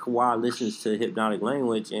let's say Kawhi listens to Hypnotic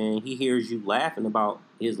Language, and he hears you laughing about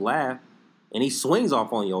his laugh, and he swings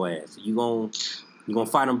off on your ass. You gonna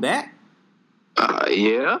fight him back?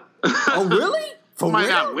 Yeah. Oh, really? For might real?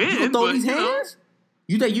 not win, you gonna throw these hands? Know.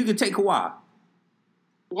 You think you can take Kawhi?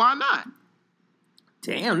 Why not?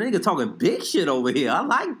 Damn, nigga talking big shit over here. I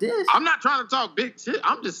like this. I'm not trying to talk big shit.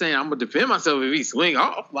 I'm just saying I'm going to defend myself if he swing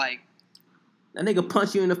off. Like, that nigga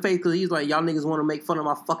punch you in the face because he's like, y'all niggas want to make fun of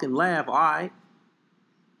my fucking laugh. All right.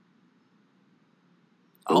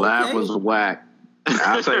 The laugh was whack.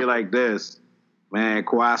 I'll tell you like this. Man,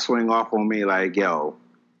 Kawhi swing off on me like, yo,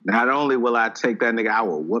 not only will I take that nigga, I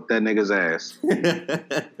will whoop that nigga's ass.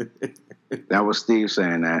 That was Steve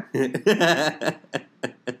saying that.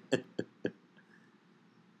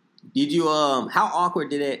 Did you how awkward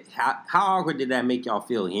did that make y'all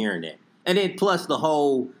feel hearing that? And then plus the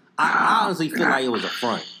whole I honestly feel like it was a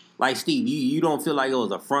front. Like Steve, you don't feel like it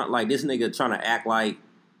was a front, like this nigga trying to act like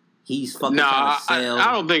he's fucking No, trying to sell.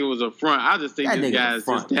 I don't think it was a front. I just think That this nigga guy's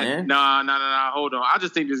front, just man. that. No. Hold on. I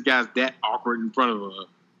just think this guy's that awkward in front of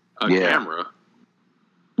a camera.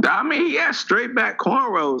 I mean, he had straight back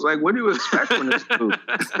cornrows. Like, what do you expect from this dude?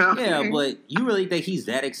 Yeah, but you really think he's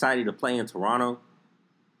that excited to play in Toronto?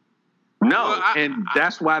 No, and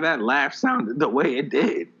that's why that laugh sounded the way it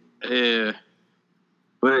did. Yeah.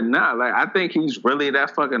 But nah, like, I think he's really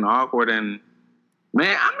that fucking awkward. And,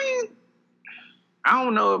 man, I mean, I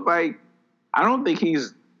don't know if, like, I don't think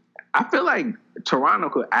he's... I feel like Toronto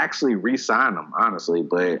could actually re-sign him, honestly.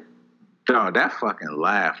 But, dog, that fucking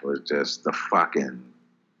laugh was just the fucking...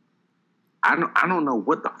 I don't know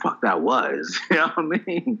what the fuck that was. You know what I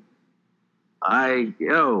mean? Like,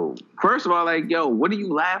 yo, first of all, like, yo, what are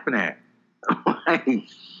you laughing at?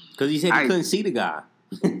 Because he said he couldn't see the guy.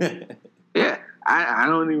 Yeah, I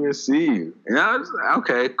don't even see you. You know, it's like,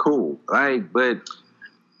 okay, cool. Like, but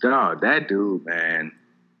dog, that dude, man,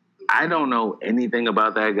 I don't know anything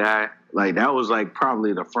about that guy. Like, that was like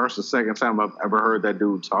probably the first or second time I've ever heard that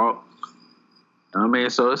dude talk. I mean,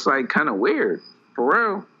 so it's like kind of weird, for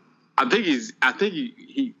real. I think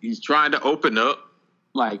he's trying to open up,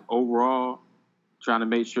 like, overall, trying to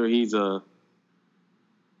make sure he's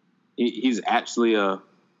actually a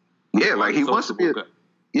like he wants to be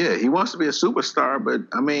he wants to be a superstar, but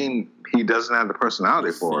I mean he doesn't have the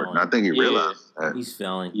personality for it. And I think he realized that. He's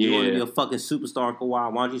failing. Yeah. You want to be a fucking superstar,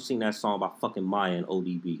 Kawhi? Why don't you sing that song about fucking Maya and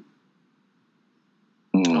ODB?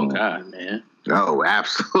 Oh God, man! No,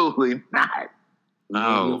 absolutely not.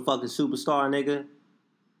 No, you a fucking superstar, nigga.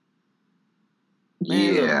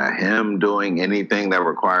 Man, yeah, him doing anything that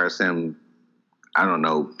requires him, I don't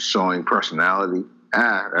know, showing personality.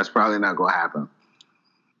 That's probably not gonna happen.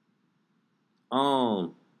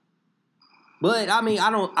 But I mean,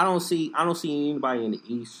 I don't see anybody in the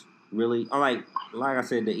East really. Like I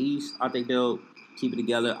said, the East, I think they'll keep it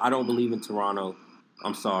together. I don't believe in Toronto.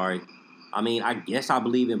 I'm sorry. I mean, I guess I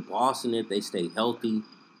believe in Boston if they stay healthy.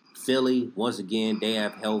 Philly, once again, they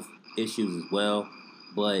have health issues as well.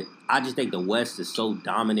 But I just think the West is so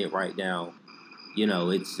dominant right now. You know,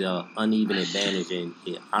 it's uneven advantage, and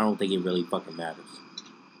I don't think it really fucking matters.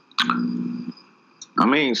 I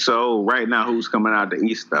mean, so right now, who's coming out the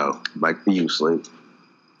East, though? Like, for you, Sleep?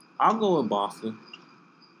 I'll go with Boston.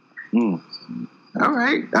 All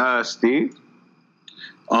right. Steve?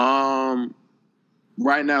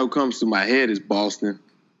 Right now, what comes to my head is Boston.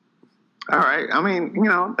 All right. I mean, you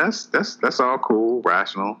know, that's all cool,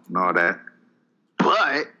 rational, and all that.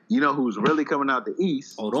 But you know who's really coming out the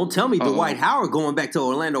East? Oh, don't tell me Dwight Howard going back to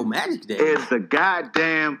Orlando Magic Day. Is the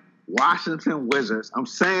goddamn Washington Wizards. I'm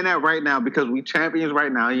saying that right now because we champions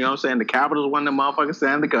right now. You know what I'm saying? The Capitals won the motherfucking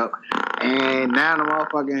Stanley Cup. And now the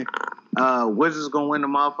motherfucking Wizards going to win the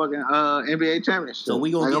motherfucking NBA championship. So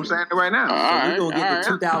we going to I'm saying it right now. So we going to get the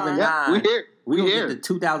 2009. Yeah, we going to here. get the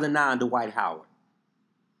 2009 Dwight Howard.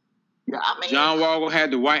 Yeah, I mean, John Wall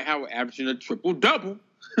had Dwight Howard averaging a triple-double.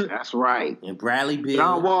 That's right. And Bradley Beal.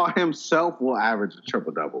 John Wall himself will average a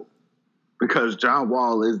triple-double. Because John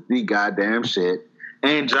Wall is the goddamn shit.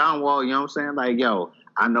 And John Wall, you know what I'm saying? Like, yo,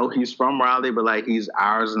 I know he's from Raleigh, but, like, he's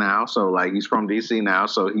ours now. So, like, he's from D.C. now,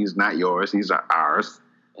 so he's not yours. He's ours.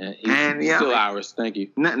 And he's still ours. Thank you.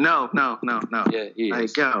 No. Yeah, he is.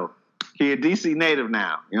 Like, yo, he a D.C. native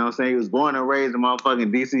now. You know what I'm saying? He was born and raised a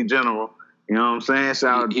motherfucking D.C. general. You know what I'm saying?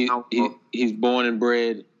 Shout out he's born and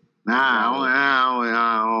bred.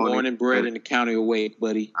 I don't born and bred in the county of Wake,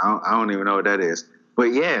 buddy. I don't even know what that is.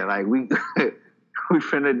 But, yeah, like, we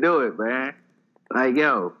finna do it, man. Like,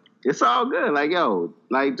 yo, it's all good. Like, yo,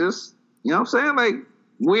 like, just, you know what I'm saying? Like,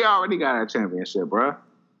 we already got our championship, bro.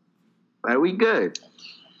 Like, we good.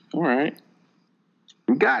 All right.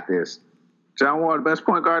 We got this. John Wall, the best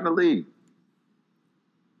point guard in the league.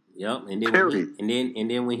 Yep, and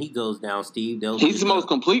then when he goes down, Steve, he's the most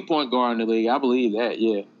complete point guard in the league. I believe that.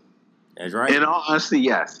 Yeah, that's right. In all honesty,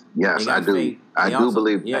 yes, I do. I do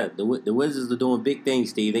believe that. Yeah, the Wizards are doing big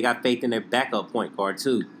things, Steve. They got faith in their backup point guard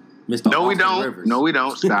too, Mr. No, Austin we don't. Rivers. No, we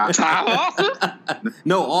don't. Stop.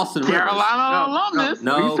 No, Austin Carolina alumnus.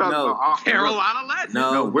 No. Carolina legend.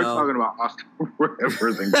 No, we're talking about Austin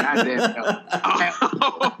Rivers and goddamn.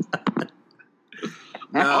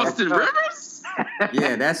 Austin Rivers.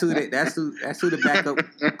 Yeah, that's who the backup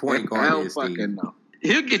point guard is, Steve. Know.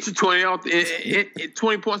 He'll get you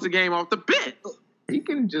 20 points a game off the bench. He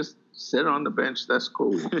can just sit on the bench. That's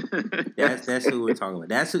cool. That's who we're talking about.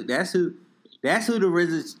 That's who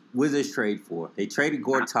the Wizards trade for. They traded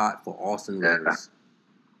Gortat for Austin Rivers.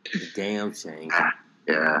 Damn shame.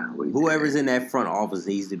 Yeah. Whoever's in that front office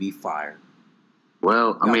needs to be fired.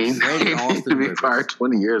 Well, I mean, he needs to be fired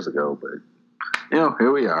 20 years ago, but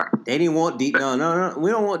Here we are. They didn't want no.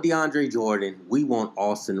 We don't want DeAndre Jordan. We want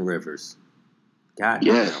Austin Rivers. God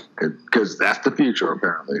damn. Yeah, because that's the future,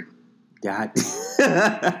 apparently. God.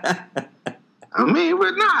 I mean,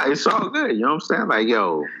 but nah, it's all good. You know what I'm saying? Like,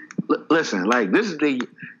 yo, listen, like, this is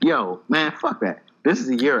man, fuck that. This is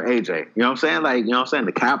the year of AJ. You know what I'm saying? Like, you know what I'm saying?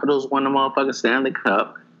 The Capitals won the motherfucking Stanley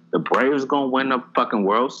Cup. The Braves gonna win the fucking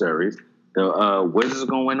World Series. The Wizards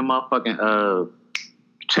gonna win the motherfucking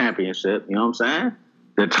championship. You know what I'm saying?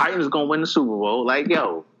 The Titans gonna win the Super Bowl. Like,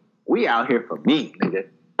 yo, we out here for me, nigga.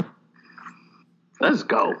 Let's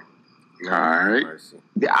go. All right.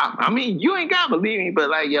 Yeah, I mean, you ain't gotta believe me, but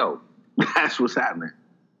like, yo, that's what's happening.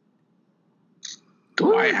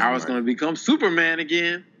 Dwight Howard's gonna become Superman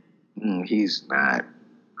again. He's not.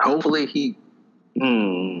 Hopefully he.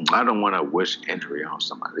 I don't want to wish injury on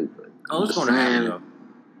somebody, but it's going to happen though.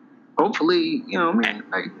 Hopefully, you know, man.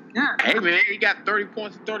 Like, yeah. Hey man, he got 30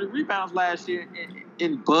 points and 30 rebounds last year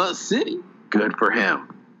in Buzz City. Good for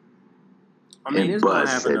him. I mean, it's going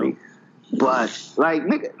to happen though. But like,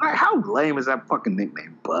 nigga, like, how lame is that fucking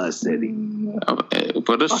nickname, Buzz City?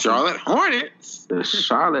 For the Charlotte Hornets. The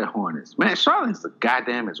Charlotte Hornets, man. Charlotte's the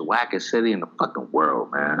goddamnest wackest city in the fucking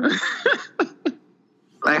world, man.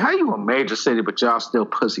 Like, how you a major city, but y'all still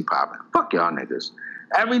pussy popping? Fuck y'all niggas.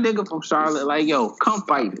 Every nigga from Charlotte, like, yo, come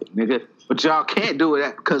fight it, nigga. But y'all can't do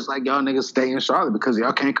it because, like, y'all niggas stay in Charlotte because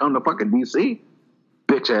y'all can't come to fucking D.C.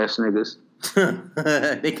 Bitch ass niggas.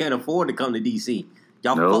 They can't afford to come to D.C.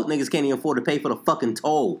 Y'all fuck niggas can't even afford to pay for the fucking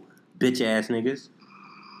toll. Bitch ass niggas.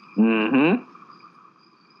 Mm-hmm.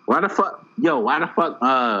 Why the fuck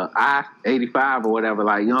I-85 or whatever,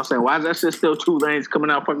 like, you know what I'm saying? Why is that shit still 2 lanes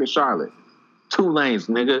coming out fucking Charlotte? 2 lanes,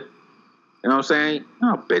 nigga. You know what I'm saying?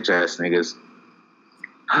 Oh, bitch ass niggas.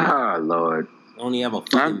 Ah, Lord. Only have a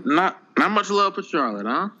fucking... Not much love for Charlotte,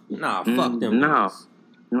 huh? Nah, fuck them niggas.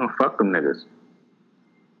 No, fuck them niggas.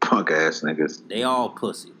 Punk ass niggas. They all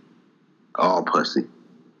pussy. All pussy.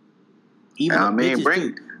 Even the bitches,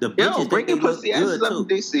 too. The bitches bring your pussy asses up to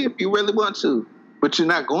DC if you really want to. But you're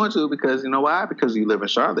not going to because, you know why? Because you live in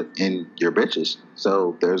Charlotte and you're bitches.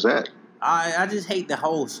 So there's that. I just hate the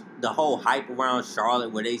whole hype around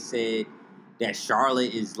Charlotte where they said that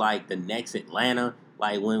Charlotte is like the next Atlanta.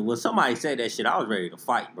 Like when somebody said that shit, I was ready to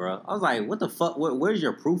fight, bro. I was like, what the fuck? Where's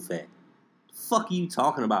your proof at? The fuck are you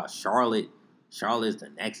talking about? Charlotte's the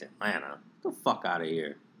next Atlanta. Get the fuck out of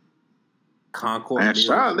here. Concord. And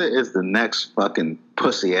Charlotte is the next fucking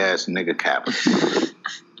pussy ass nigga capital.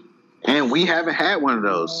 And we haven't had one of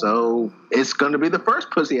those, so it's gonna be the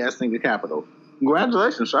first pussy ass nigga capital.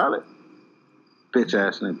 Congratulations, Charlotte. Bitch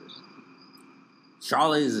ass niggas.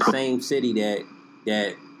 Charlotte is the same city that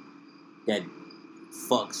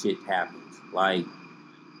fuck shit happens. Like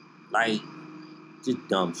just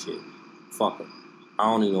dumb shit. Fuck it. I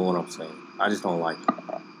don't even know what I'm saying. I just don't like it.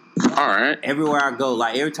 All right. Everywhere I go,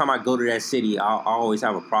 like every time I go to that city, I always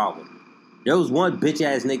have a problem. There was one bitch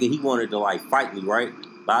ass nigga. He wanted to like fight me, right?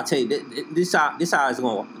 But I'll tell you, this how it's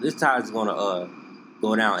gonna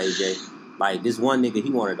go down, AJ. Like this one nigga,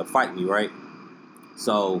 he wanted to fight me, right?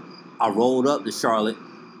 So I rolled up to Charlotte,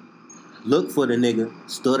 looked for the nigga,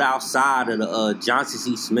 stood outside of the Johnson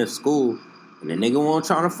C. Smith School, and the nigga wasn't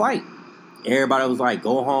trying to fight. Everybody was like,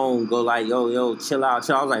 go home, go like, yo, chill out.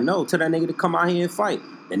 I was like, no, tell that nigga to come out here and fight.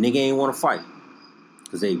 That nigga ain't want to fight.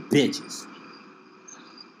 Because they bitches.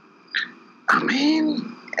 I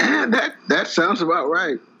mean, that sounds about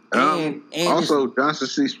right. And also, Johnson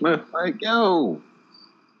C. Smith, like, yo,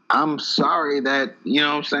 I'm sorry that, you know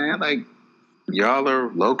what I'm saying? Like, y'all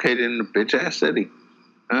are located in a bitch-ass city.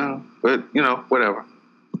 But, you know, whatever.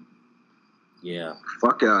 Yeah.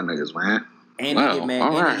 Fuck y'all niggas, man. And they get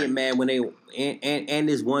mad. They get mad when they and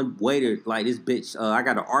this one waiter, like this bitch. I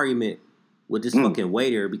got an argument with this fucking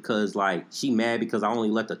waiter because like she mad because I only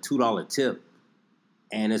left a $2 tip,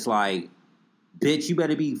 and it's like, bitch, you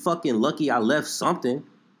better be fucking lucky I left something.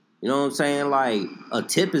 You know what I'm saying? Like a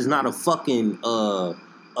tip is not a fucking a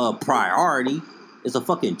priority. It's a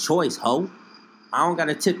fucking choice, ho. I don't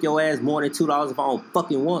gotta tip your ass more than $2 if I don't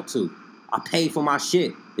fucking want to. I pay for my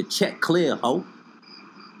shit. The check clear, ho.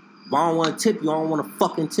 If I don't want to tip you, I don't want to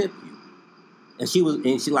fucking tip you. And she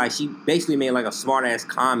basically made like a smart ass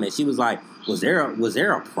comment. She was like, was there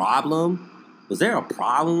a problem? Was there a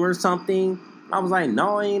problem or something? I was like,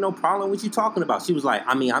 no, ain't no problem. What you talking about? She was like,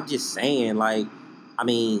 I mean, I'm just saying, like, I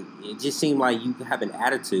mean, it just seemed like you have an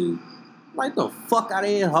attitude. Like, the fuck out of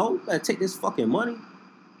here, ho. Better take this fucking money.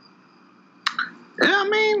 Yeah, I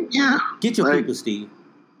mean, yeah. Get your people, Steve.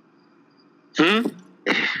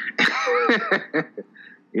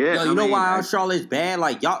 Yeah, yo, you know why Charlotte's bad?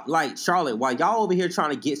 Like y'all, like Charlotte, while y'all over here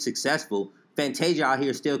trying to get successful, Fantasia out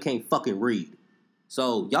here still can't fucking read.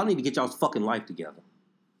 So y'all need to get y'all's fucking life together.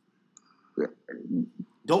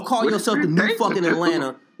 Don't call yourself the new fucking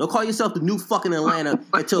Atlanta. Don't call yourself the new fucking Atlanta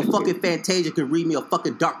until fucking Fantasia can read me a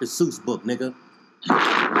fucking Dr. Seuss book, nigga.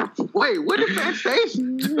 Wait, what is Fantasia?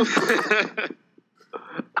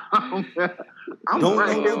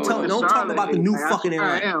 Don't talk about the new fucking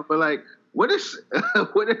Atlanta. But like, what is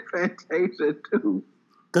Fantasia do?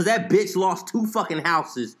 Because that bitch lost 2 fucking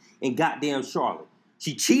houses in goddamn Charlotte.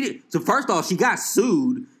 She cheated. So first off, she got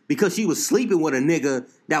sued because she was sleeping with a nigga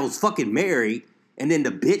that was fucking married, and then the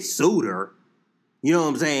bitch sued her. You know what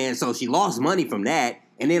I'm saying? So she lost money from that.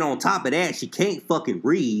 And then on top of that, she can't fucking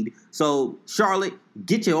read. So, Charlotte,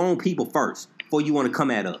 get your own people first before you want to come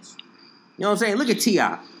at us. You know what I'm saying? Look at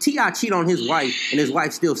T.I. T.I. cheat on his wife, and his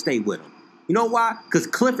wife still stayed with him. You know why? Because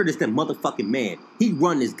Clifford is the motherfucking man. He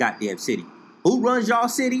run this goddamn city. Who runs y'all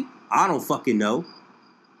city? I don't fucking know.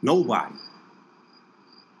 Nobody.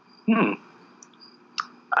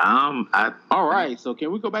 All right, so can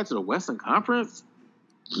we go back to the Western Conference?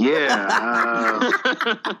 Yeah.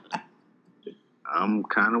 I'm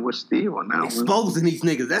kind of with Steve on that Exposing these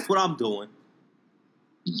niggas. That's what I'm doing.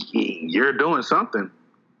 You're doing something.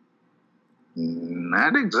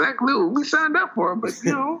 Not exactly what we signed up for, but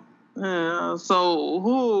you know.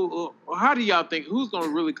 So how do y'all think, who's going to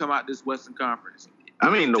really come out this Western Conference? I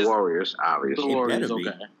mean, the Warriors, obviously. The Warriors,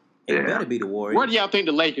 okay. It better be the Warriors. Where do y'all think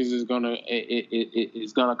the Lakers is gonna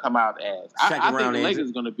come out as? I think the Lakers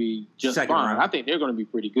is gonna be just fine. Round. I think they're gonna be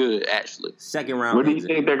pretty good, actually. Second round. What do you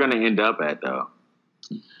think they're gonna end up at, though?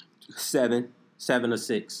 7 or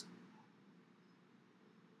 6.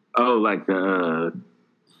 Oh, like the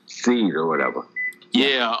seed or whatever.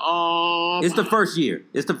 Yeah. It's the first year.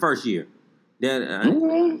 It's the first year.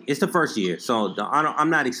 It's the first year, so I'm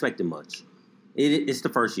not expecting much. It's the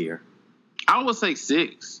first year. I would say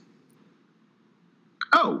 6.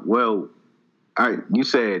 Oh, well, you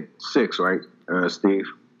said 6, right, Steve?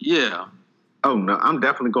 Yeah. Oh, no, I'm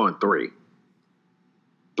definitely going 3.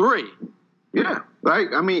 3? Yeah.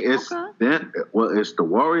 Like, I mean, it's it's the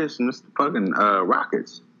Warriors and it's the fucking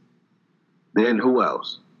Rockets. Then who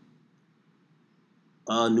else?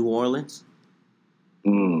 New Orleans?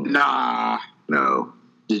 Nah. No.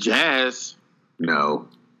 The Jazz? No.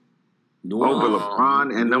 New Over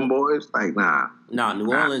LeBron and them boys? Like, nah. Nah,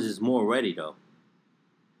 New Orleans is more ready, though.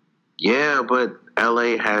 Yeah, but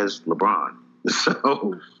LA has LeBron.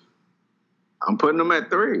 So, I'm putting them at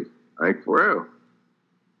 3. Like, for real.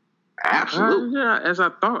 Absolutely. Yeah, as I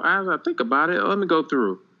think about it, let me go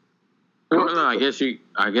through. Portland, I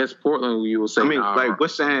guess Portland, you will say. I mean, like,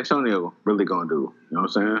 what's San Antonio really going to do? You know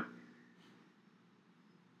what I'm saying?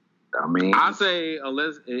 I mean, I say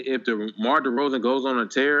if DeMar DeRozan goes on a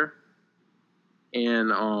tear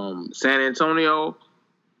in San Antonio,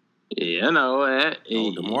 DeMar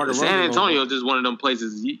DeRozan, San Antonio is just one of them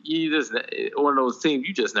places you just one of those teams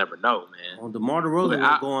you just never know, man. Well, DeMar DeRozan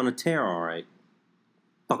will go on a tear, all right.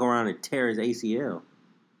 Fuck around and tear his ACL.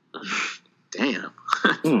 Damn.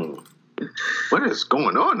 What is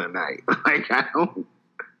going on tonight? Like, I don't.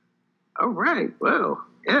 All right, well,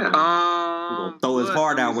 yeah. He's gonna throw his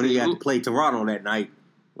heart out when he had to play Toronto that night.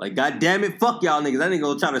 Like, goddamn it, fuck y'all niggas. That nigga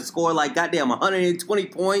gonna try to score like goddamn 120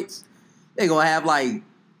 points. They gonna have he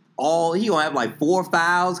gonna have like 4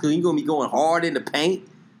 fouls because he's gonna be going hard in the paint.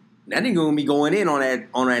 That nigga gonna be going in on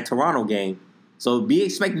that Toronto game. So be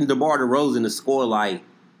expecting DeMar DeRozan to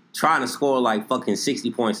trying to score like fucking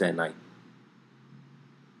 60 points that night.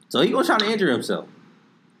 So he gonna try to injure himself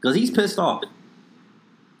because he's pissed off.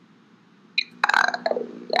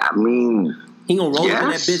 I mean, he gonna roll up in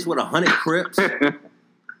that bitch with 100 Crips.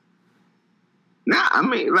 Nah, I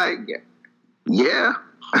mean, like, yeah.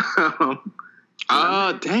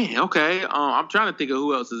 Damn. Okay. I'm trying to think of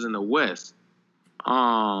who else is in the West.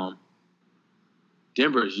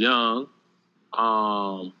 Denver's young.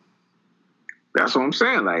 That's what I'm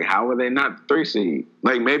saying. Like, how are they not 3 seed?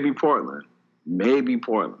 Like, maybe Portland.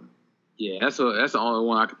 Yeah, that's the only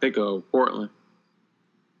one I can think of. Portland.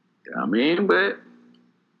 I mean, but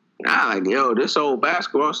this old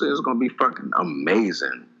basketball season is gonna be fucking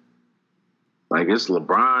amazing. Like, it's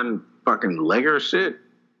LeBron fucking Lakers shit.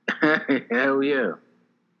 Hell yeah.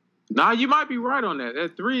 Nah, you might be right on that.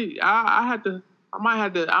 At 3, I might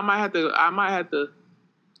have to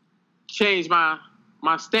change my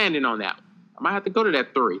standing on that. I might have to go to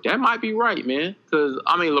that 3. That might be right, man. Because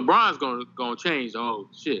I mean, LeBron's gonna change the whole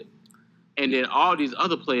shit, and then all these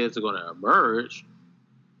other players are gonna emerge.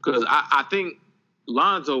 Because I think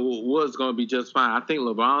Lonzo was gonna be just fine. I think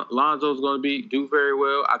Lonzo's gonna do very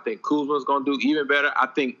well. I think Kuzma's gonna do even better. I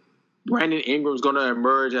think Brandon Ingram's gonna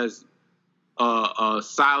emerge as a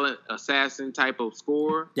silent assassin type of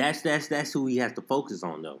scorer. That's who he has to focus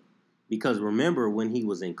on though, because remember when he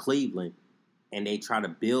was in Cleveland and they try to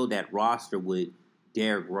build that roster with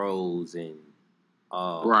Derrick Rose and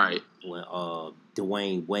right when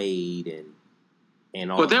Dwayne Wade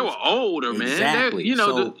and all. But they were older, man. Exactly.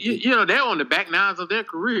 They're on the back nines of their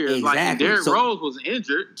careers. Exactly. Like Derrick Rose was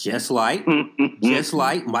injured, just like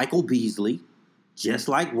Michael Beasley, just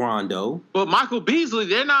like Rondo. But Michael Beasley,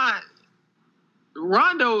 they're not.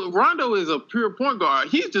 Rondo is a pure point guard.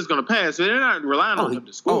 He's just going to pass. So they're not relying on him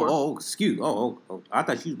to score. I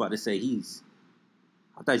thought you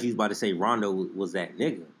was about to say Rondo was that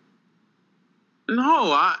nigga.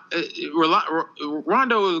 No,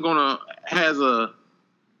 Rondo is has a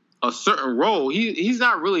certain role. He's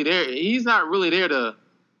not really there. He's not really there to.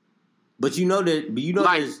 But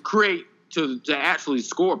create to actually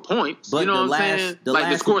score points. But you know what I'm saying?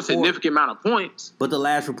 To score a significant amount of points. But the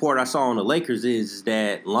last report I saw on the Lakers is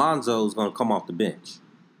that Lonzo's going to come off the bench.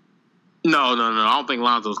 No. I don't think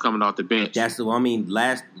Lonzo's coming off the bench. Last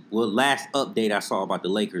update I saw about the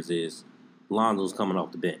Lakers is Lonzo's coming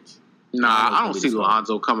off the bench. Nah, I don't see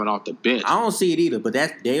Lonzo coming off the bench. I don't see it either, but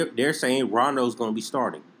they're saying Rondo's going to be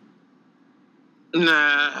starting.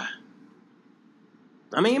 Nah.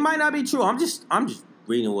 I mean, it might not be true. I'm just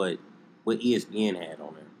reading what ESPN had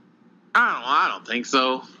on there. I don't think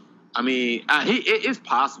so. I mean, it's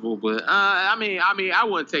possible, but I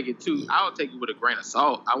wouldn't take it I would take it with a grain of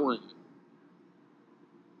salt. I wouldn't.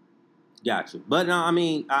 Gotcha. But no, I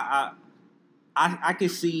mean, I can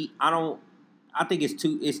see. I think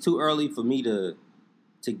it's too early for me to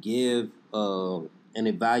give an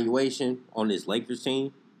evaluation on this Lakers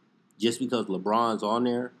team just because LeBron's on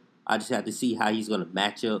there. I just have to see how he's going to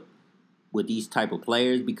match up with these type of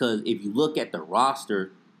players, because if you look at the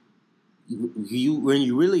roster, when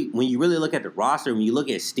you really look at the roster, when you look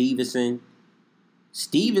at Stevenson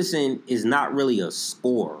is not really a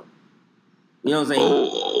scorer. You know what I'm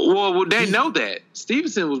saying? Well, they know that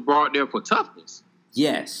Stevenson was brought there for toughness.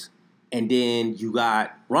 Yes. And then you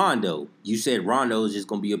got Rondo. You said Rondo is just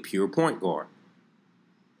going to be a pure point guard.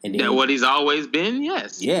 And then, what he's always been,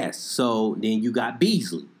 yes. Yes. So then you got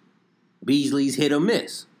Beasley. Beasley's hit or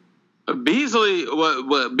miss. Beasley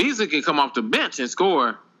can come off the bench and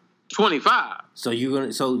score 25. So you're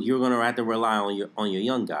gonna have to rely on your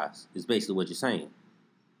young guys. Is basically what you're saying.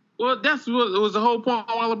 Well, that's what was the whole point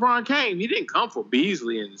when LeBron came. He didn't come for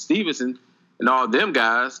Beasley and Stevenson and all them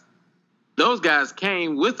guys. Those guys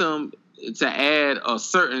came with him to add a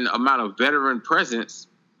certain amount of veteran presence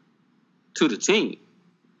to the team.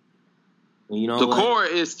 You know, the core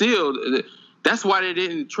is still. That's why they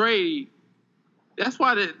didn't trade. That's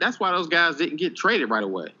why those guys didn't get traded right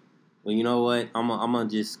away. Well, you know what? I'm gonna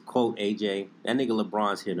just quote AJ. That nigga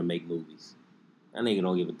LeBron's here to make movies. That nigga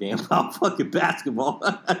don't give a damn about fucking basketball.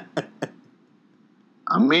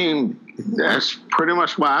 I mean, that's pretty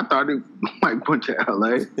much why I thought he like went to LA.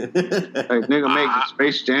 Like nigga made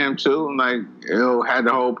Space Jam too, and like had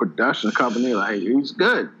the whole production company. Like he's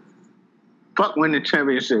good. Fuck winning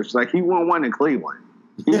championships. Like he won one in Cleveland.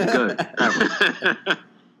 He's good.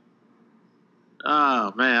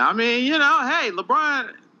 Oh man, I mean, hey,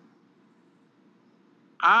 LeBron.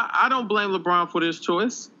 I don't blame LeBron for this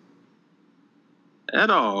choice at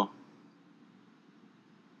all.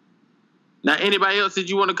 Now, anybody else, did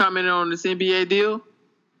you want to comment on this NBA deal?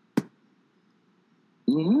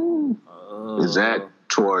 Mm-hmm. Is that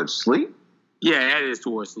towards sleep? Yeah, that is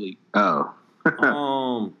towards sleep. Oh.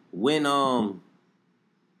 How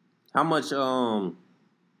much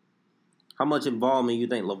involvement you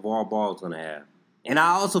think LeVar Ball's gonna have? And I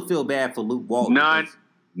also feel bad for Luke Walton. None.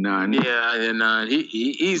 Yeah, none.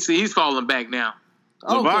 He's falling back now.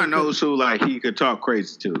 LeVar knows who he could talk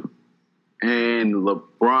crazy to. And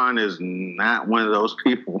LeBron is not one of those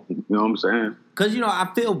people. You know what I'm saying? Because,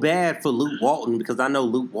 I feel bad for Luke Walton because I know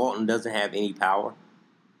Luke Walton doesn't have any power.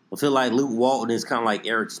 I feel like Luke Walton is kind of like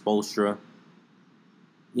Eric Spoelstra.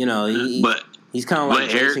 He's kind of like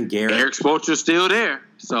Jason Garrett. Eric Spoelstra's still there.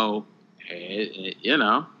 So,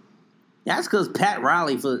 That's because Pat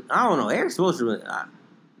Riley, I don't know, Eric Spoelstra,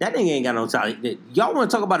 that nigga ain't got no time. Y'all want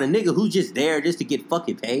to talk about a nigga who's just there just to get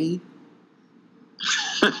fucking paid?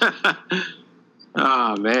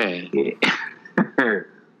 Oh, man.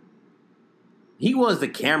 He was the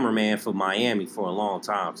cameraman for Miami for a long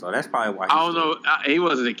time, so that's probably why. I don't know. He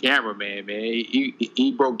wasn't a cameraman, man.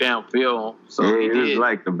 He broke down film, so he was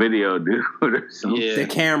like the video dude or something. Yeah. The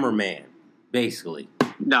cameraman, basically.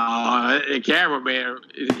 No, the cameraman.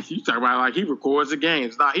 You talking about he records the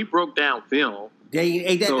games? No, he broke down film.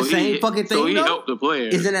 Ain't that the same fucking thing? So he helped the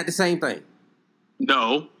players. Isn't that the same thing?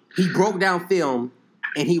 No. He broke down film,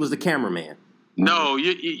 and he was the cameraman. No,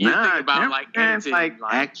 you think about like editing, like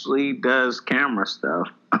actually does camera stuff.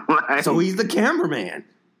 Like, So he's the cameraman.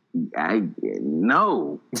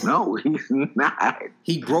 No, he's not.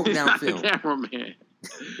 He broke he's down not film. the cameraman.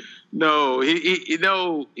 No, he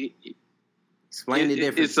Explain the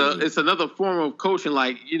difference. It's another form of coaching.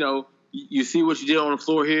 Like, you know, you see what you did on the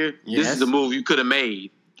floor here. Yes. This is the move you could have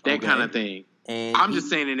made. That kind of thing. And I'm just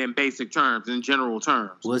saying it in basic terms, in general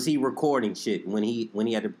terms. Was he recording shit when he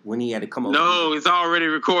had to come up? No, it's already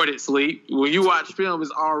recorded, Sleep. When you watch film,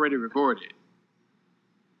 it's already recorded.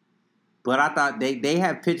 But I thought they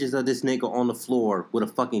have pictures of this nigga on the floor with a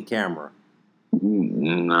fucking camera.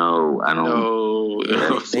 No, I don't.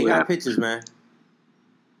 No, They got pictures, man.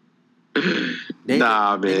 They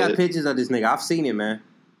got pictures of this nigga. I've seen it, man.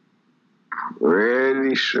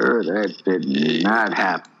 Pretty sure that did not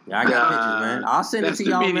happen. Yeah, I got pictures, man. I'll send it to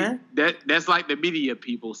y'all, media, man. That's like the media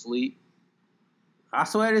people, Sleep. I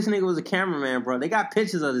swear this nigga was a cameraman, bro. They got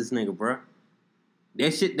pictures of this nigga, bro.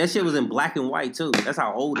 That shit was in black and white too. That's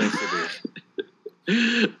how old that shit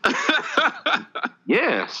is.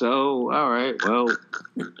 Yeah, so all right. Well,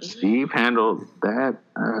 Steve handled that.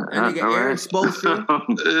 That nigga Eric Spoelstra.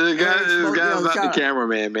 This guy's not the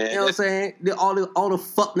cameraman, man. You know what I'm saying? All the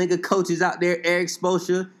fuck nigga coaches out there, Eric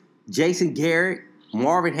Spoelstra, Jason Garrett,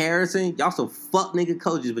 Marvin Harrison, y'all some fuck nigga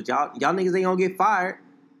coaches, but y'all niggas ain't gonna get fired.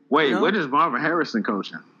 Wait, you know? what is Marvin Harrison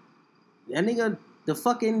coaching? That nigga, the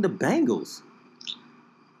Bengals.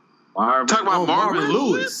 Talk about Marvin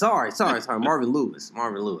Lewis. Sorry, Marvin Lewis.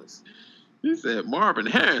 You said Marvin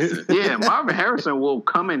Harrison. Yeah, Marvin Harrison will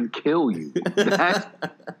come and kill you. That's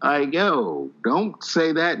like, yo, don't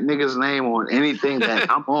say that nigga's name on anything that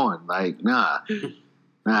I'm on. Like, nah,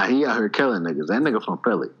 he out here killing niggas. That nigga from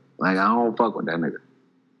Philly. Like, I don't fuck with that nigga.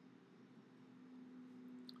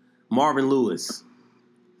 Marvin Lewis.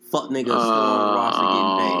 Fuck niggas still on the roster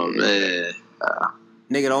getting paid. Man.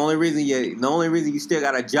 Nigga, the only reason you still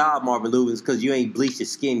got a job, Marvin Lewis, is because you ain't bleached your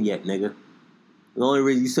skin yet, nigga. The only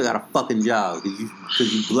reason you still got a fucking job is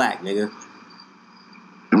because you black, nigga.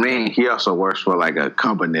 I mean, he also works for like a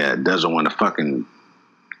company that doesn't want to fucking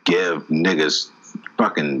give niggas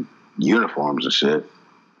fucking uniforms and shit.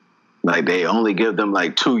 Like, they only give them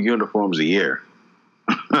like 2 uniforms a year.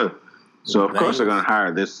 So of course they're gonna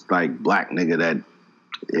hire this like black nigga that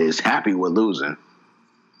is happy with losing.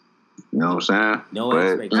 You know what I'm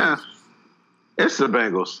saying? Yeah, it's the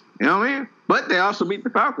Bengals. You know what I mean? But they also beat the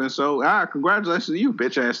Falcons, so congratulations to you,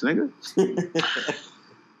 bitch ass nigga.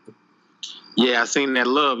 Yeah, I seen that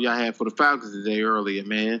love y'all had for the Falcons today earlier,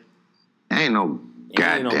 man. Ain't no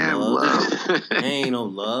goddamn love. Ain't no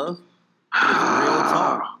love. It's real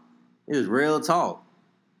talk. It's real talk.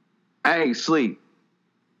 Hey, Sleep.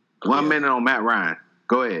 1 minute on Matt Ryan.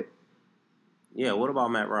 Go ahead. Yeah, what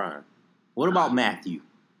about Matt Ryan? What about Matthew?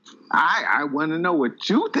 I want to know what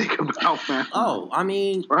you think about Matthew. Oh, I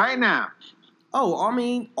mean... Right now. Oh, I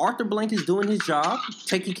mean, Arthur Blank is doing his job,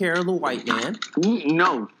 taking care of the white man.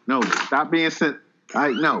 No. Stop being sent.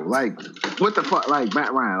 Like, no. Like, what the fuck? Like,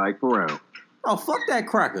 Matt Ryan. Like, for real. Oh, fuck that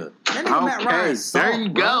cracker. That nigga Matt Ryan is soft, there you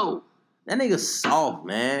go. That nigga's soft,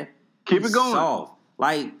 man. Keep it going. Soft.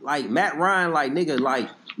 Like Matt Ryan, like, nigga, like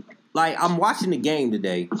I'm watching the game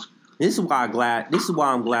today. This is why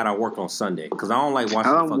I'm glad I work on Sunday, because I don't like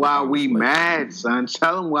watching. Tell them why we mad, son.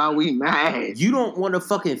 Tell them why we mad. You don't want to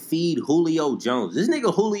fucking feed Julio Jones. This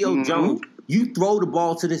nigga Julio Jones, you throw the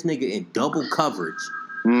ball to this nigga in double coverage.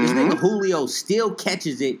 This nigga Julio still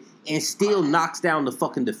catches it and still knocks down the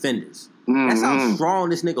fucking defenders. That's how strong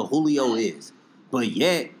this nigga Julio is. But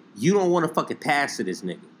yet, you don't want to fucking pass to this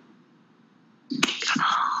nigga.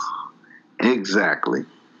 Exactly.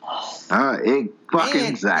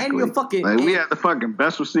 Exactly. And you're fucking, like, we have the fucking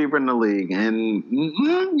best receiver in the league, and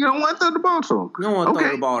you don't want to throw the ball to him. You don't want to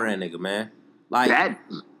throw the ball to that nigga, man. Like,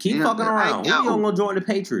 keep fucking around. Who you gonna join the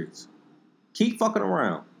Patriots? Keep fucking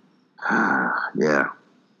around. Yeah.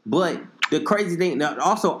 But the crazy thing,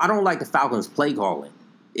 also, I don't like the Falcons' play calling.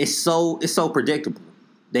 It's so predictable.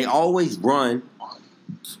 They always run.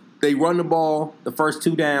 They run the ball the first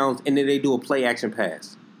 2 downs, and then they do a play action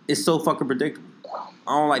pass. It's so fucking predictable.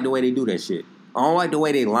 I don't like the way they do that shit. I don't like the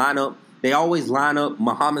way they line up. They always line up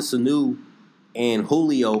Mohamed Sanu and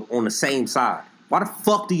Julio on the same side. Why the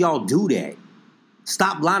fuck do y'all do that?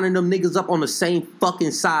 Stop lining them niggas up on the same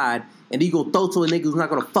fucking side, and you gonna throw to a nigga who's not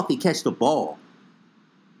gonna fucking catch the ball.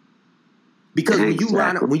 Because when you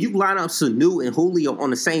line up Sanu and Julio on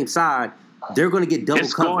the same side, they're gonna get double coverage.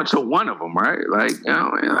 It's going to one of them, right? Like, you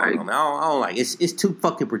know, I don't like it. It's too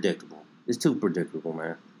fucking predictable. It's too predictable,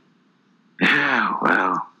 man. Yeah,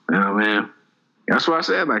 well, you know, man. That's what I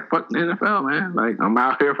said. Like, fuck the NFL, man. Like, I'm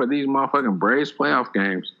out here for these motherfucking Braves playoff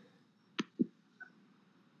games.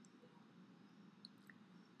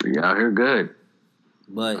 She out here good.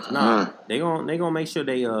 But they gonna make sure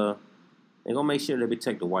they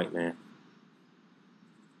protect the white man.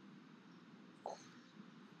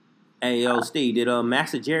 Hey, yo, Steve, did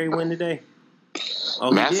Master Jerry win today?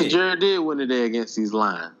 Oh, Master Jerry did win today against these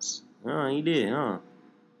Lions. Oh, he did, huh?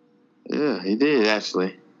 Yeah, he did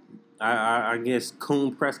actually. I guess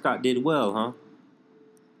Coon Prescott did well, huh?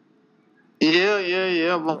 Yeah.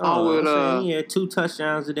 He had 2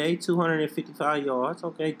 touchdowns today, 255 yards.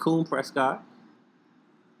 Okay, Coon Prescott.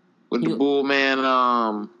 With the bull man,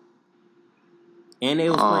 and they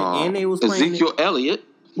was playing Ezekiel Elliott.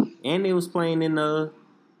 And they was playing in the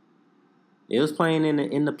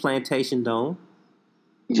Plantation Dome.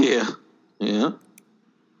 Yeah. Okay.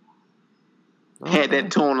 Had that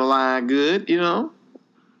tone the line good, you know.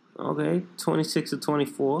 Okay,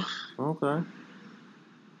 26-24. Okay.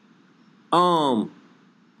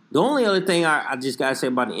 The only other thing I just gotta say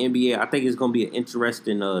about the NBA, I think it's gonna be an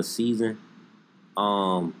interesting season.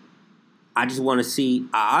 I honestly want to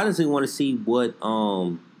see what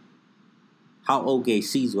how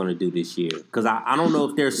OKC is gonna do this year, because I don't know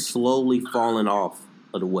if they're slowly falling off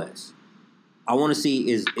of the West. I want to see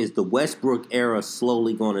is the Westbrook era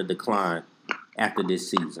slowly going to decline after this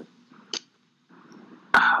season.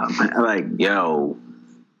 Like, yo,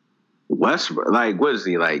 Westbrook, like, what is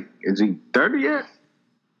he, like, is he 30 yet?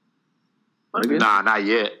 Nah, not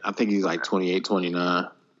yet. I think he's like 28, 29.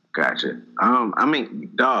 Gotcha. I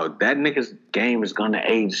mean, dog, that nigga's game is gonna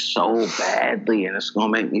age so badly, and it's gonna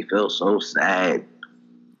make me feel so sad.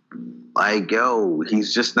 Like, yo,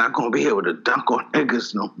 he's just not gonna be able to dunk on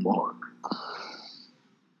niggas no more.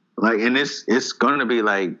 Like, and it's gonna be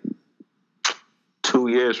like 2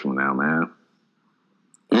 years from now, man.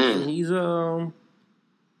 And he's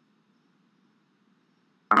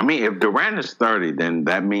I mean, if Durant is 30, then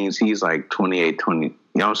that means he's like 28, 20. You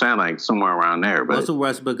know what I'm saying? Like somewhere around there. But Russell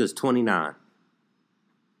Westbrook is 29.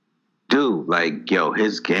 Dude, like, yo,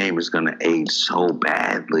 his game is gonna age so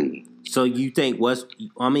badly. So you think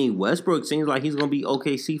Westbrook seems like he's gonna be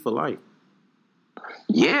OKC for life?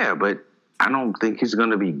 Yeah, but I don't think he's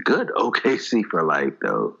gonna be good OKC for life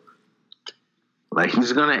though. Like,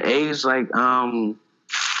 he's gonna age like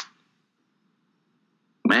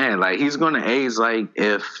like he's gonna age like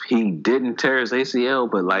if he didn't tear his ACL,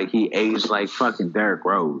 but like he aged like fucking Derrick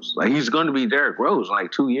Rose. Like, he's gonna be Derrick Rose in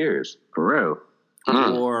like 2 years, for real.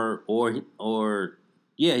 Or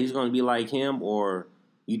he's gonna be like him. Or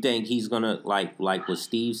you think he's gonna like what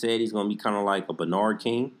Steve said, he's gonna be kind of like a Bernard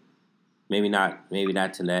King? Maybe not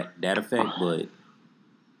to that effect, but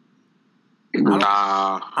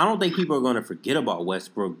I don't think people are gonna forget about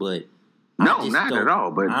Westbrook, but. No, not at all.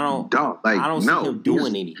 But I don't see him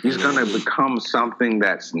doing anything. He's going to become something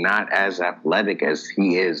that's not as athletic as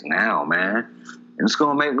he is now, man. And it's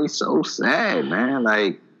going to make me so sad, man.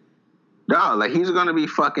 Like, dog, like, he's going to be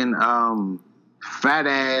fucking fat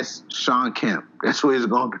ass Sean Kemp. That's what he's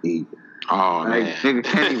going to be. Oh, like, man. Nigga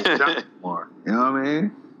can't even dunk anymore. You know what I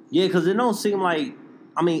mean? Yeah, because it don't seem like.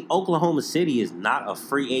 I mean, Oklahoma City is not a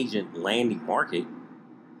free agent landing market.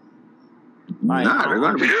 Like, they're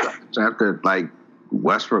going to be after, like,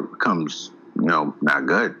 Westbrook becomes, not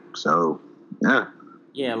good. So, yeah.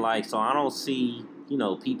 Yeah, like, so I don't see,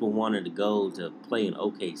 people wanting to go to play in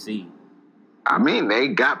OKC. I mean, they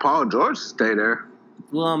got Paul George to stay there.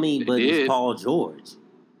 Well, I mean, but it's Paul George.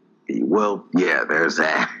 Well, yeah, there's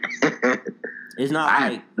that. It's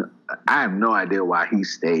not I have no idea why he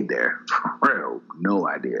stayed there. For real, no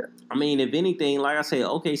idea. I mean, if anything, like I said,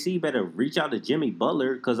 OKC better reach out to Jimmy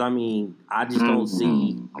Butler, because I mean, I just don't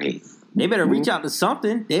see. They better reach out to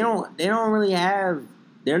something. They don't really have.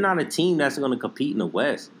 They're not a team that's going to compete in the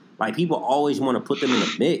West. Like, people always want to put them in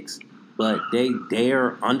the mix, but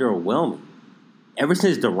they're underwhelming. Ever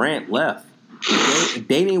since Durant left,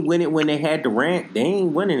 they didn't win it when they had Durant. They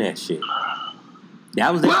ain't winning that shit.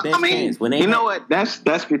 That was their best chance. When they what? That's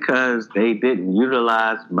because they didn't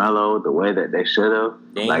utilize Melo the way that they should have.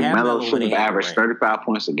 Like, Melo should have averaged 35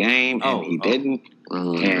 points a game, and he didn't.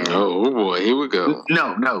 And oh boy, here we go.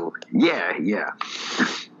 No, yeah.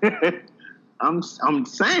 I'm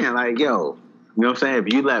saying, like, yo, you know what I'm saying?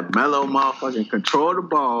 If you let Melo motherfucking control the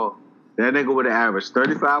ball, that nigga would have averaged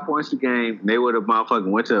 35 points a game. They would have motherfucking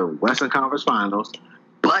went to Western Conference Finals,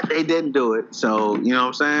 but they didn't do it. So, you know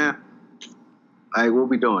what I'm saying? Like, what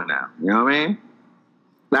we doing now? You know what I mean?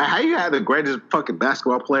 Like, how you have the greatest fucking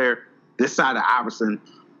basketball player this side of Iverson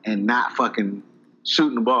and not fucking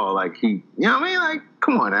shooting the ball like he, you know what I mean? Like,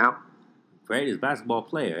 come on now. Greatest basketball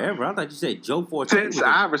player ever. I thought you said Joe Forte. Since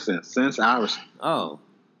Iverson. Oh.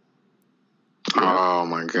 Oh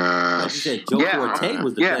my gosh. You said Joe Forte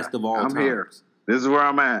was the best of all time. I'm here. This is where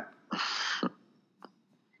I'm at.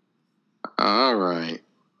 All right.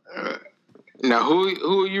 Now,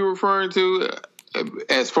 who are you referring to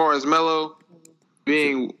as far as Melo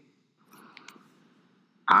being?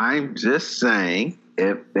 I'm just saying,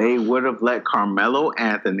 if they would have let Carmelo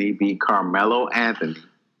Anthony be Carmelo Anthony,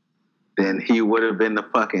 then he would have been the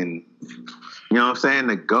fucking, you know what I'm saying,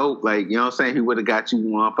 the GOAT. Like, you know what I'm saying, he would have got you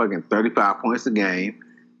motherfucking 35 points a game,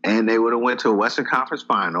 and they would have went to a Western Conference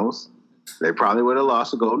Finals. They probably would have lost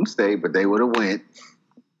to Golden State, but they would have went.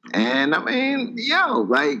 And I mean, yo,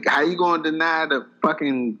 like, how you gonna deny the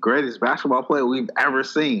fucking greatest basketball player we've ever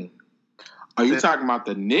seen? Are you talking about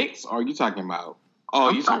the Knicks, or are you talking about? Oh,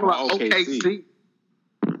 you talking about OKC?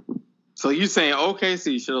 So you saying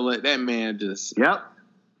OKC should have let that man just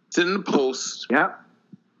sit in the post,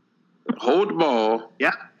 hold the ball,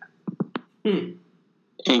 and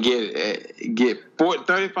get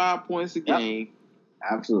 35 points a game?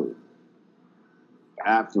 Absolutely.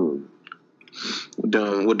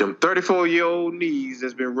 With them 34-year-old knees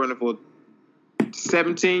that's been running for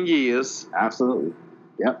 17 years. Absolutely.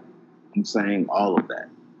 Yep. I'm saying all of that.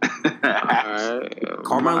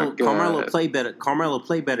 Carmelo play better. Carmelo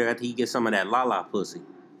play better after he gets some of that la pussy.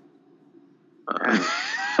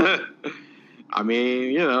 I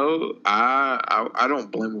mean, you know, I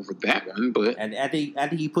don't blame him for that one, but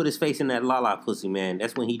after he put his face in that la pussy, man,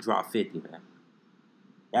 that's when he dropped 50, man.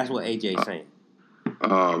 That's what AJ's saying.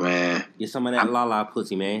 Oh man, get some of that la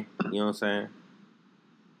pussy, man. You know what I'm saying?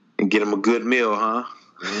 And get him a good meal, huh?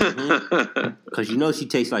 Because you know she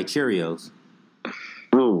tastes like Cheerios.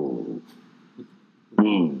 Ooh.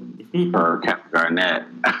 For Kevin Garnett.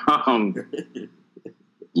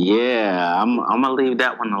 Yeah, I'm gonna leave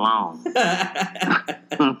that one alone.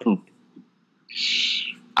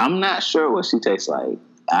 I'm not sure what she tastes like.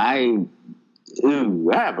 I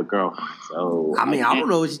have a girlfriend, so I mean, I don't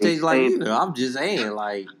know what she tastes like either. I'm just saying,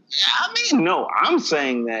 like, I mean, no, I'm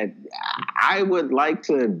saying that I would like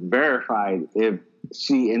to verify if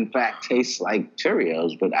she in fact tastes like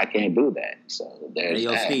Cheerios, but I can't do that. So there's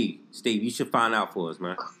that. Steve, you should find out for us,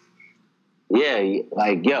 man. Yeah,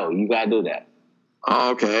 like, yo, you gotta do that.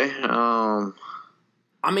 Oh, okay.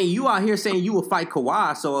 I mean, you out here saying you would fight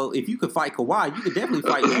Kawhi, so if you could fight Kawhi, you could definitely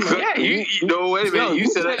fight him. Yeah, you know, wait a minute. You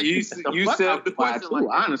set up the question too, like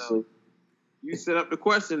honestly. That, you set up the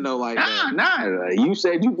question though, like nah. You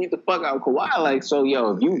said you beat the fuck out of Kawhi, like, so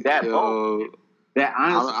yo, if you that bold, that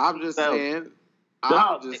honestly, I'm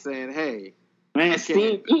just saying, hey, man,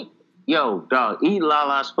 Steve, eat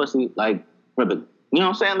Lala's pussy, like, for the, you know what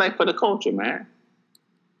I'm saying, like, for the culture, man.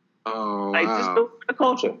 Oh, like, just do it for the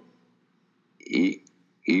culture.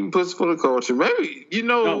 Eating pussy for the culture. Maybe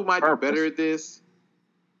who might be better at this?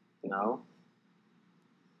 No.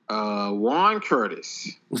 Juan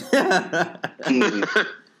Curtis.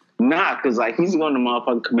 Nah, because, like, he's going to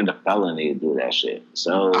motherfucking commit a felony to do that shit.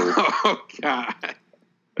 So, oh God.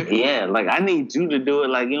 Yeah, like, I need you to do it,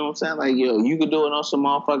 like, you know what I'm saying? Like, yo, you could do it on some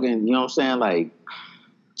motherfucking, you know what I'm saying, like,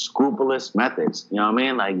 scrupulous methods. You know what I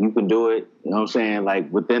mean? Like, you can do it, you know what I'm saying,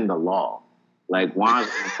 like, within the law. Like, Juan's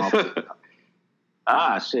shit,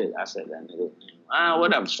 I said that nigga.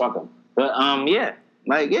 Whatever, fuck him. But, yeah.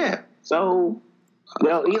 Like, yeah. So,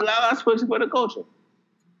 yo, eat Lala's pussy for the culture.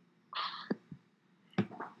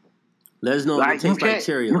 Let us know like, if it tastes like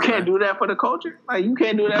Cheerios. You can't do that for the culture? Like, you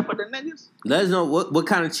can't do that for the niggas? Let us know what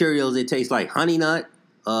kind of Cheerios it tastes like. Honey Nut,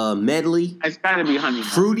 medley. It's gotta be Honey Nut.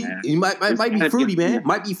 Fruity. Man. It might be fruity, man.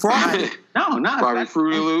 Might be fried. No. Probably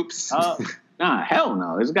Fruity Loops. Nah, hell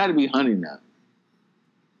no. It's gotta be Honey Nut.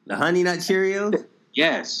 The Honey Nut Cheerios?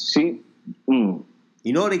 Yes. You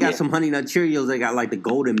know they got some Honey Nut Cheerios. They got like the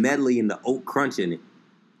golden medley and the oat crunch in it.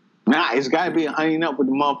 Nah, it's gotta be a Honey Nut with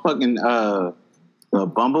the motherfucking the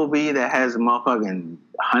bumblebee that has the motherfucking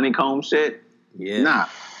honeycomb shit. Yeah. Nah.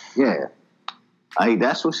 Yeah. Like,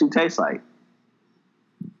 that's what she tastes like.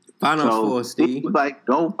 Find out for us, Steve. Like,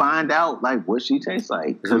 go find out, like, what she tastes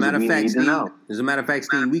like. As a matter of fact,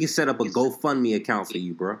 Steve, we can set up a GoFundMe account for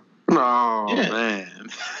you, bro. Oh, man.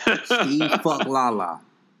 Steve, fuck Lala.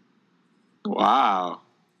 Wow.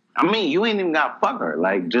 I mean, you ain't even got to fuck her.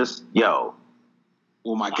 Like, just, yo.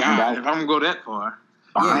 Oh, my God. If I'm going to go that far.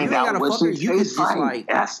 Find out what she you tastes just like.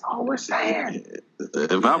 That's all we're saying.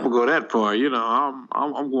 If I'm going to go that far, I'm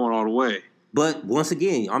going all the way. But once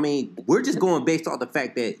again, I mean, we're just going based off the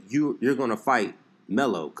fact that you're going to fight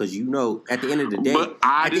Melo, because you know at the end of the day, but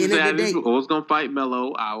I didn't say I was going to fight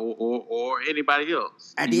Melo or anybody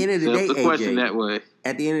else. At the end of the day, the AJ, question that way.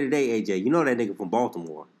 At the end of the day, AJ, you know that nigga from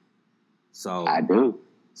Baltimore. So I do.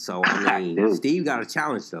 So I mean, Steve got a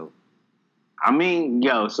challenge though. I mean,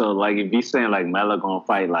 yo, so like if you saying like Melo gonna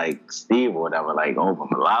fight like Steve or whatever, like over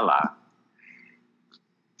Malala,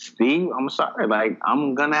 Steve, I'm sorry. Like,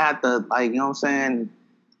 I'm gonna have to, like, you know what I'm saying,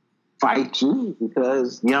 fight you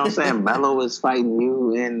because, you know what I'm saying, Melo is fighting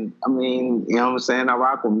you, and I mean, you know what I'm saying, I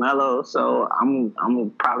rock with Melo, so I'm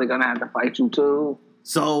probably gonna have to fight you too.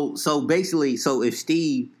 So basically,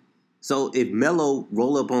 if Melo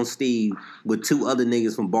roll up on Steve with two other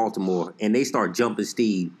niggas from Baltimore and they start jumping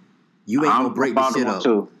Steve, you ain't gonna break the shit up.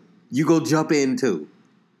 Too. You go jump in too.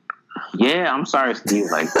 Yeah, I'm sorry, Steve.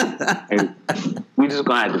 Like, hey, we just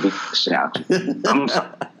gonna have to beat the shit out you.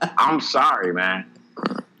 I'm sorry, man.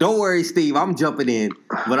 Don't worry, Steve. I'm jumping in,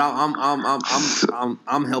 but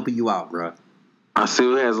I'm helping you out, bro. I see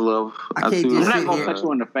who has love. I'm not gonna punch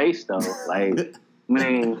you in the face though. Like, I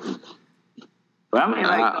mean, but I mean,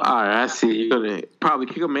 like, all right. I see you're gonna probably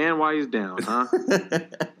kick a man while he's down, huh?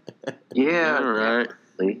 Yeah, all right.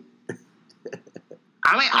 Definitely.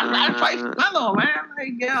 I mean, I'm not fighting Melo, man.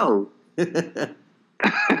 Like, yo.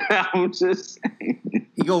 I'm just saying.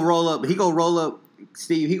 He gonna roll up,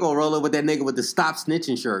 Steve. He gonna roll up with that nigga with the Stop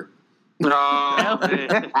Snitching shirt. Oh,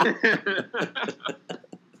 man.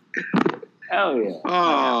 Hell yeah.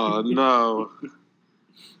 Oh, no.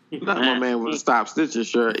 Not my man with the Stop Snitching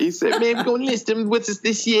shirt. He said, man, we're gonna list him with us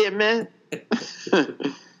this year, man.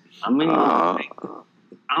 I mean, I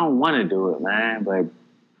don't want to do it, man, but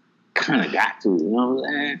kind of got to, you know what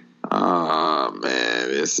I'm saying? Oh man,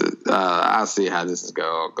 this is. I see how this is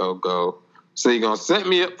go. So you're gonna set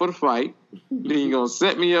me up for the fight, then you're gonna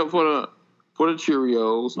set me up for the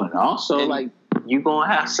Cheerios, but also like you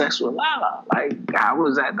gonna have sex with Lala. Like, how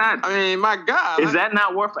was that not? I mean, my God, is that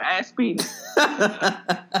not worth an ass beating?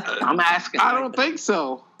 I'm asking. I don't think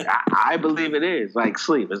so. I believe it is. Like,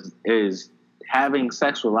 sleep is having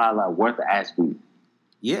sex with Lala worth an ass beating?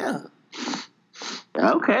 Yeah.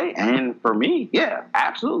 Okay, and for me, yeah,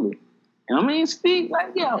 absolutely. And I mean, Steve,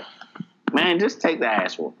 like, yo, man, just take the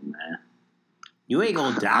ass whooping, man. You ain't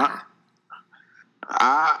gonna die.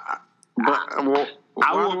 I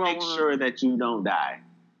will make sure that you don't die.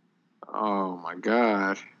 Oh my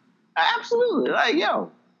God! Absolutely, like, yo,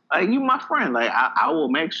 like, you my friend. Like, I will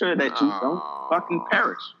make sure that you don't fucking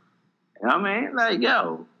perish. You know what I mean? Like,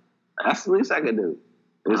 yo, that's the least I can do.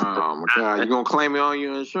 Oh my God! You gonna claim it on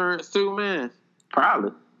your insurance too, man?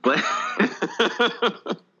 Probably, but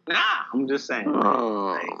nah, I'm just saying.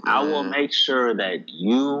 I will make sure that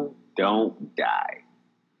you don't die.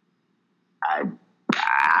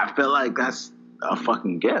 I feel like that's a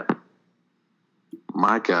fucking gift.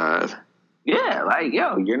 My God. Yeah, like,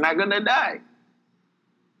 yo, you're not gonna die.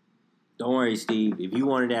 Don't worry, Steve. If you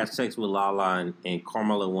wanted to have sex with Lala and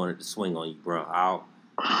Carmelo wanted to swing on you, bro,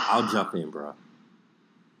 I'll jump in, bro.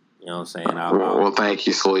 You know what I'm saying? Well, thank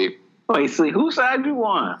you, Sleep. Wait, Sleep, whose side you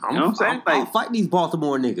on? You know what I'm saying? I'll fight these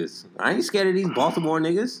Baltimore niggas. I ain't scared of these Baltimore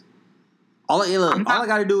niggas. All I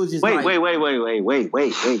gotta do is just wait.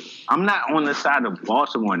 I'm not on the side of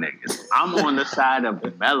Baltimore niggas. I'm on the side of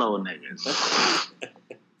Melo niggas.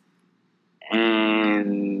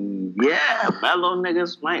 And yeah, Melo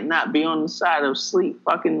niggas might not be on the side of Sleep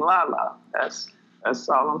fucking Lala. That's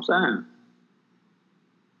all I'm saying.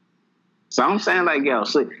 So I'm saying, like, yo,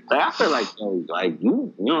 Sleep. Like, I feel like, yo, like,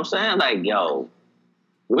 you know what I'm saying? Like, yo,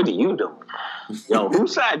 what are you doing? Yo,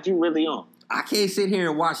 whose side you really on? I can't sit here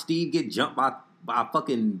and watch Steve get jumped by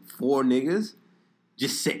fucking 4 niggas.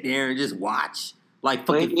 Just sit there and just watch. Like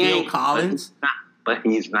fucking Phil Collins. But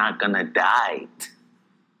he's not gonna die.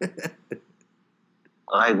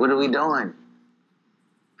 Like, what are we doing?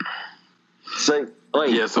 So,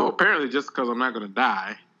 so apparently just because I'm not gonna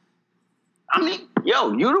die. I mean,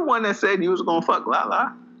 yo, you the one that said you was gonna fuck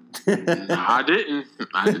Lala. No, I didn't.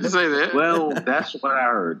 I didn't say that. Well, that's what I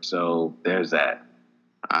heard. So there's that.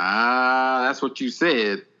 That's what you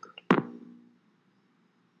said.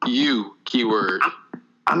 You, keyword.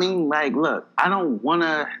 I mean, like, look, I don't want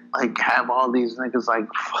to, like, have all these niggas, like,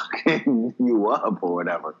 fucking you up or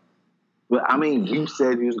whatever. But, I mean, you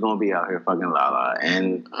said you was going to be out here fucking Lala.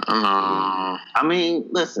 And, I mean,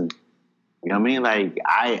 listen, you know what I mean? Like,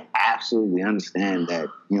 I absolutely understand that,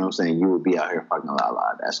 you know what I'm saying, you would be out here fucking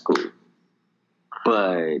Lala. That's cool.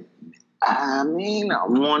 But, I mean, I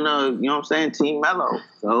want to, you know what I'm saying, Team Melo.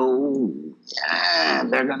 So, yeah,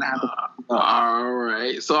 they're going to have to. All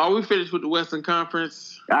right. So, are we finished with the Western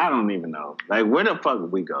Conference? I don't even know. Like, where the fuck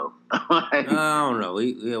did we go? I don't know.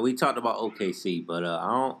 We talked about OKC, but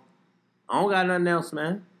I don't got nothing else,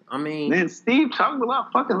 man. I mean, then Steve talked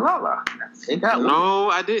about fucking Lala. No,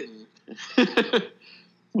 I didn't.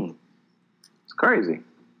 It's crazy.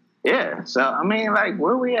 Yeah. So, I mean, like,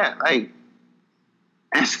 where we at? Like,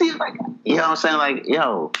 and Steve, like, you know what I'm saying? Like,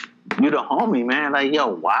 yo, you the homie, man. Like, yo,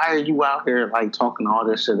 why are you out here, like, talking all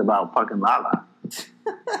this shit about fucking Lala?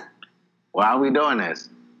 Why are we doing this?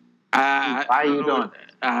 Why are you doing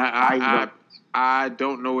that? I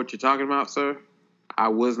don't know what you're talking about, sir. I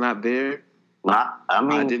was not there. I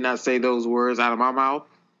mean, I did not say those words out of my mouth.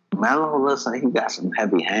 Melo looks like he got some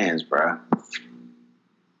heavy hands, bro.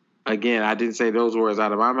 Again, I didn't say those words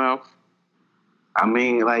out of my mouth. I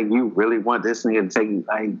mean, like, you really want this nigga to take you?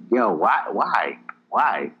 Like, yo, why?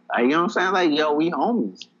 Like, you know what I'm saying? Like, yo, we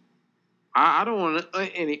homies. I don't want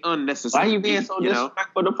any unnecessary. Why you being so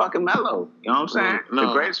disrespectful to fucking Melo? You know what I'm saying? No.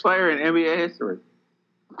 The greatest player in NBA history.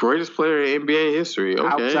 Greatest player in NBA history.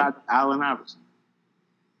 Okay. Outside Allen Iverson.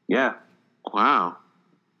 Yeah. Wow.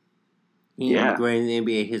 He ain't great in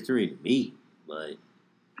NBA history to me, but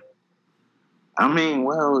I mean,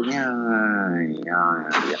 well, yeah,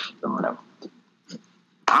 whatever.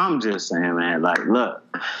 I'm just saying, man, like, look,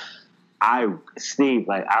 Steve,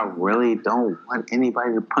 like, I really don't want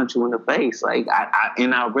anybody to punch you in the face. Like,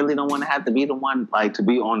 I really don't want to have to be the one, like, to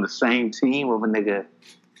be on the same team with a nigga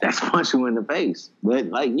that's punching you in the face. But,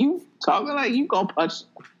 like, you talking like you gonna punch,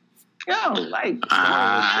 yo, like,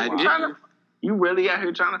 you really out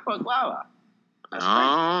here trying to fuck Lala. No,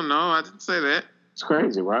 I didn't say that. It's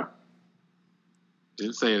crazy, bro.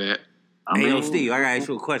 Didn't say that. Hey, Steve, I gotta ask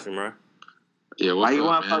you a question, bro. Yeah, why you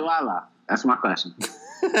want to fuck Lala? That's my question.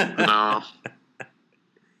 No.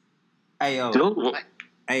 Hey, yo. Who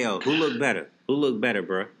look better? Who look better,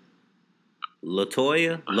 bro?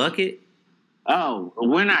 LaToya, Luckett? Oh,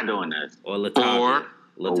 we're not doing this. Or Latavia?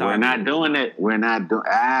 We're not doing it. We're not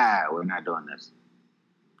doing this.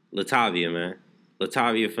 Latavia, man.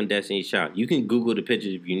 Latavia from Destiny Child. You can Google the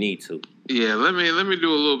pictures if you need to. Yeah, let me do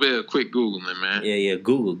a little bit of quick Googling, man. Yeah,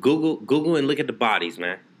 Google and look at the bodies,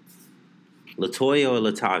 man. LaToya or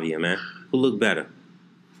Latavia, man? Who look better?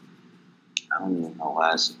 I don't even know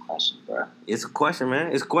why it's a question, bro. It's a question,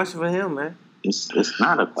 man. It's a question for him, man. It's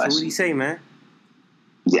not a question. So what do you say, man?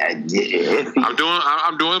 Yeah.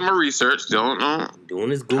 I'm doing my research. Don't know.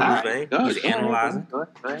 Doing his Googles, man. He's analyzing. Go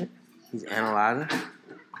ahead. He's analyzing.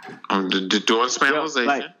 I'm doing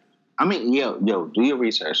Spanization. I mean, yo, do your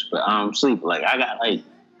research. But Sleep, like, I got like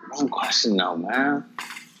one question though, man.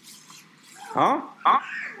 Huh?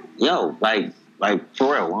 Yo, like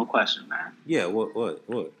for real, one question, man. Yeah. What?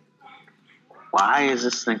 Why is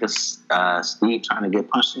this nigga Steve trying to get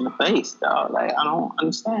punched in the face, dog? Like, I don't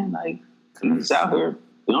understand. Like, he's out here, you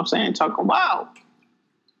know what I'm saying, talking wild.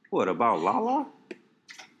 What about Lala?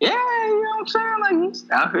 Yeah, you know what I'm saying? Like, he's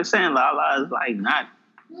out here saying Lala is like not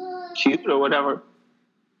cute or whatever.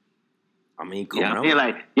 I mean, come on. Yeah,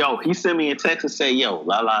 like, yo, he sent me a text and say, yo,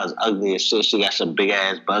 Lala is ugly as shit. She got some big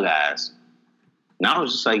ass bug eyes. And I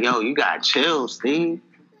was just like, yo, you gotta chill, Steve.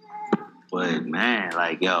 But man,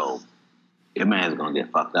 like, yo, your man's gonna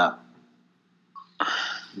get fucked up.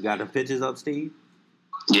 You got the pictures up, Steve?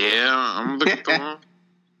 Yeah, I'm looking through them.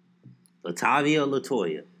 Latavia or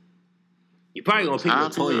LaToya? You're probably gonna pick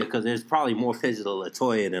LaToya because there's probably more pictures of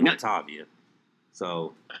LaToya than Latavia.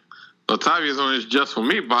 So Latavia's on his Just For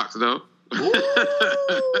Me box, though.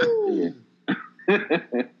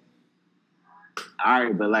 All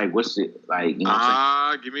right, but like, what's it like? You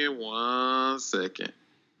know give me 1 second.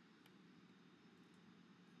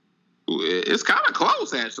 Ooh, it's kind of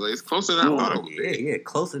close, actually. It's closer than I thought it would be. Yeah,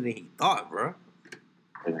 closer than he thought, bro.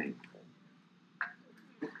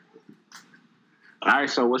 All right,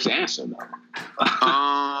 so what's the answer, though?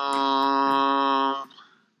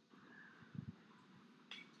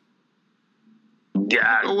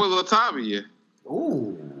 Yeah, go with Latavia.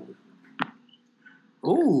 Ooh.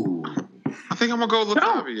 I think I'm gonna go with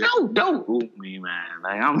Latavia. Don't ooh me, man.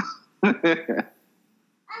 Like, I'm.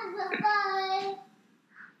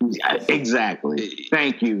 Yeah, exactly.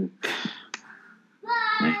 Thank you.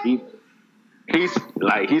 Man, he's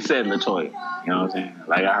like, he said LaToya. You know what I'm saying?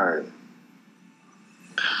 Like, I heard it.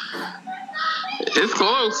 It's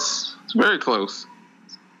close. It's very close.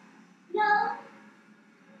 No.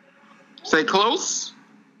 Say close.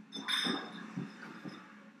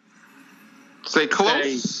 Say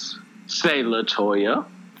close. Say LaToya.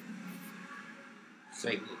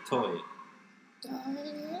 Say LaToya.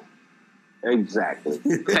 Exactly.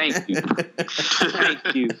 Thank you.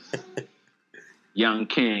 Thank you. Young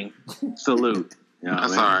King. Salute. You know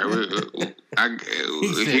That's all right.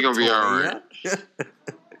 He gonna be all right.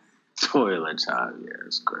 Toilet child. Yeah,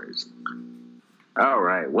 it's crazy. All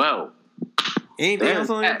right. Well. Anything else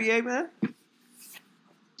on NBA, man?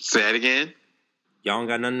 Say it again. Y'all don't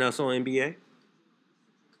got nothing else on NBA?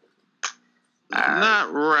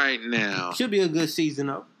 Not right now. Should be a good season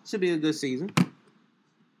up. Should be a good season.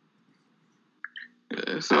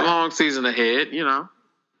 It's a long season ahead, you know.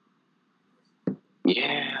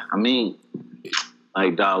 Yeah, I mean,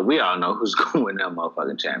 like, dog, we all know who's going to win that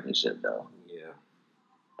motherfucking championship, though. Yeah.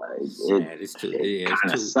 It's too. It Yeah, kind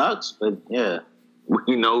it's of too. sucks, but yeah,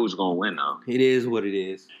 we know who's gonna win though. It is what it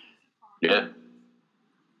is. Yeah.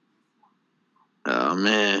 Oh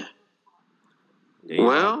man. They are.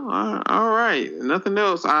 Well, all right. Nothing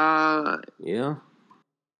else. Yeah.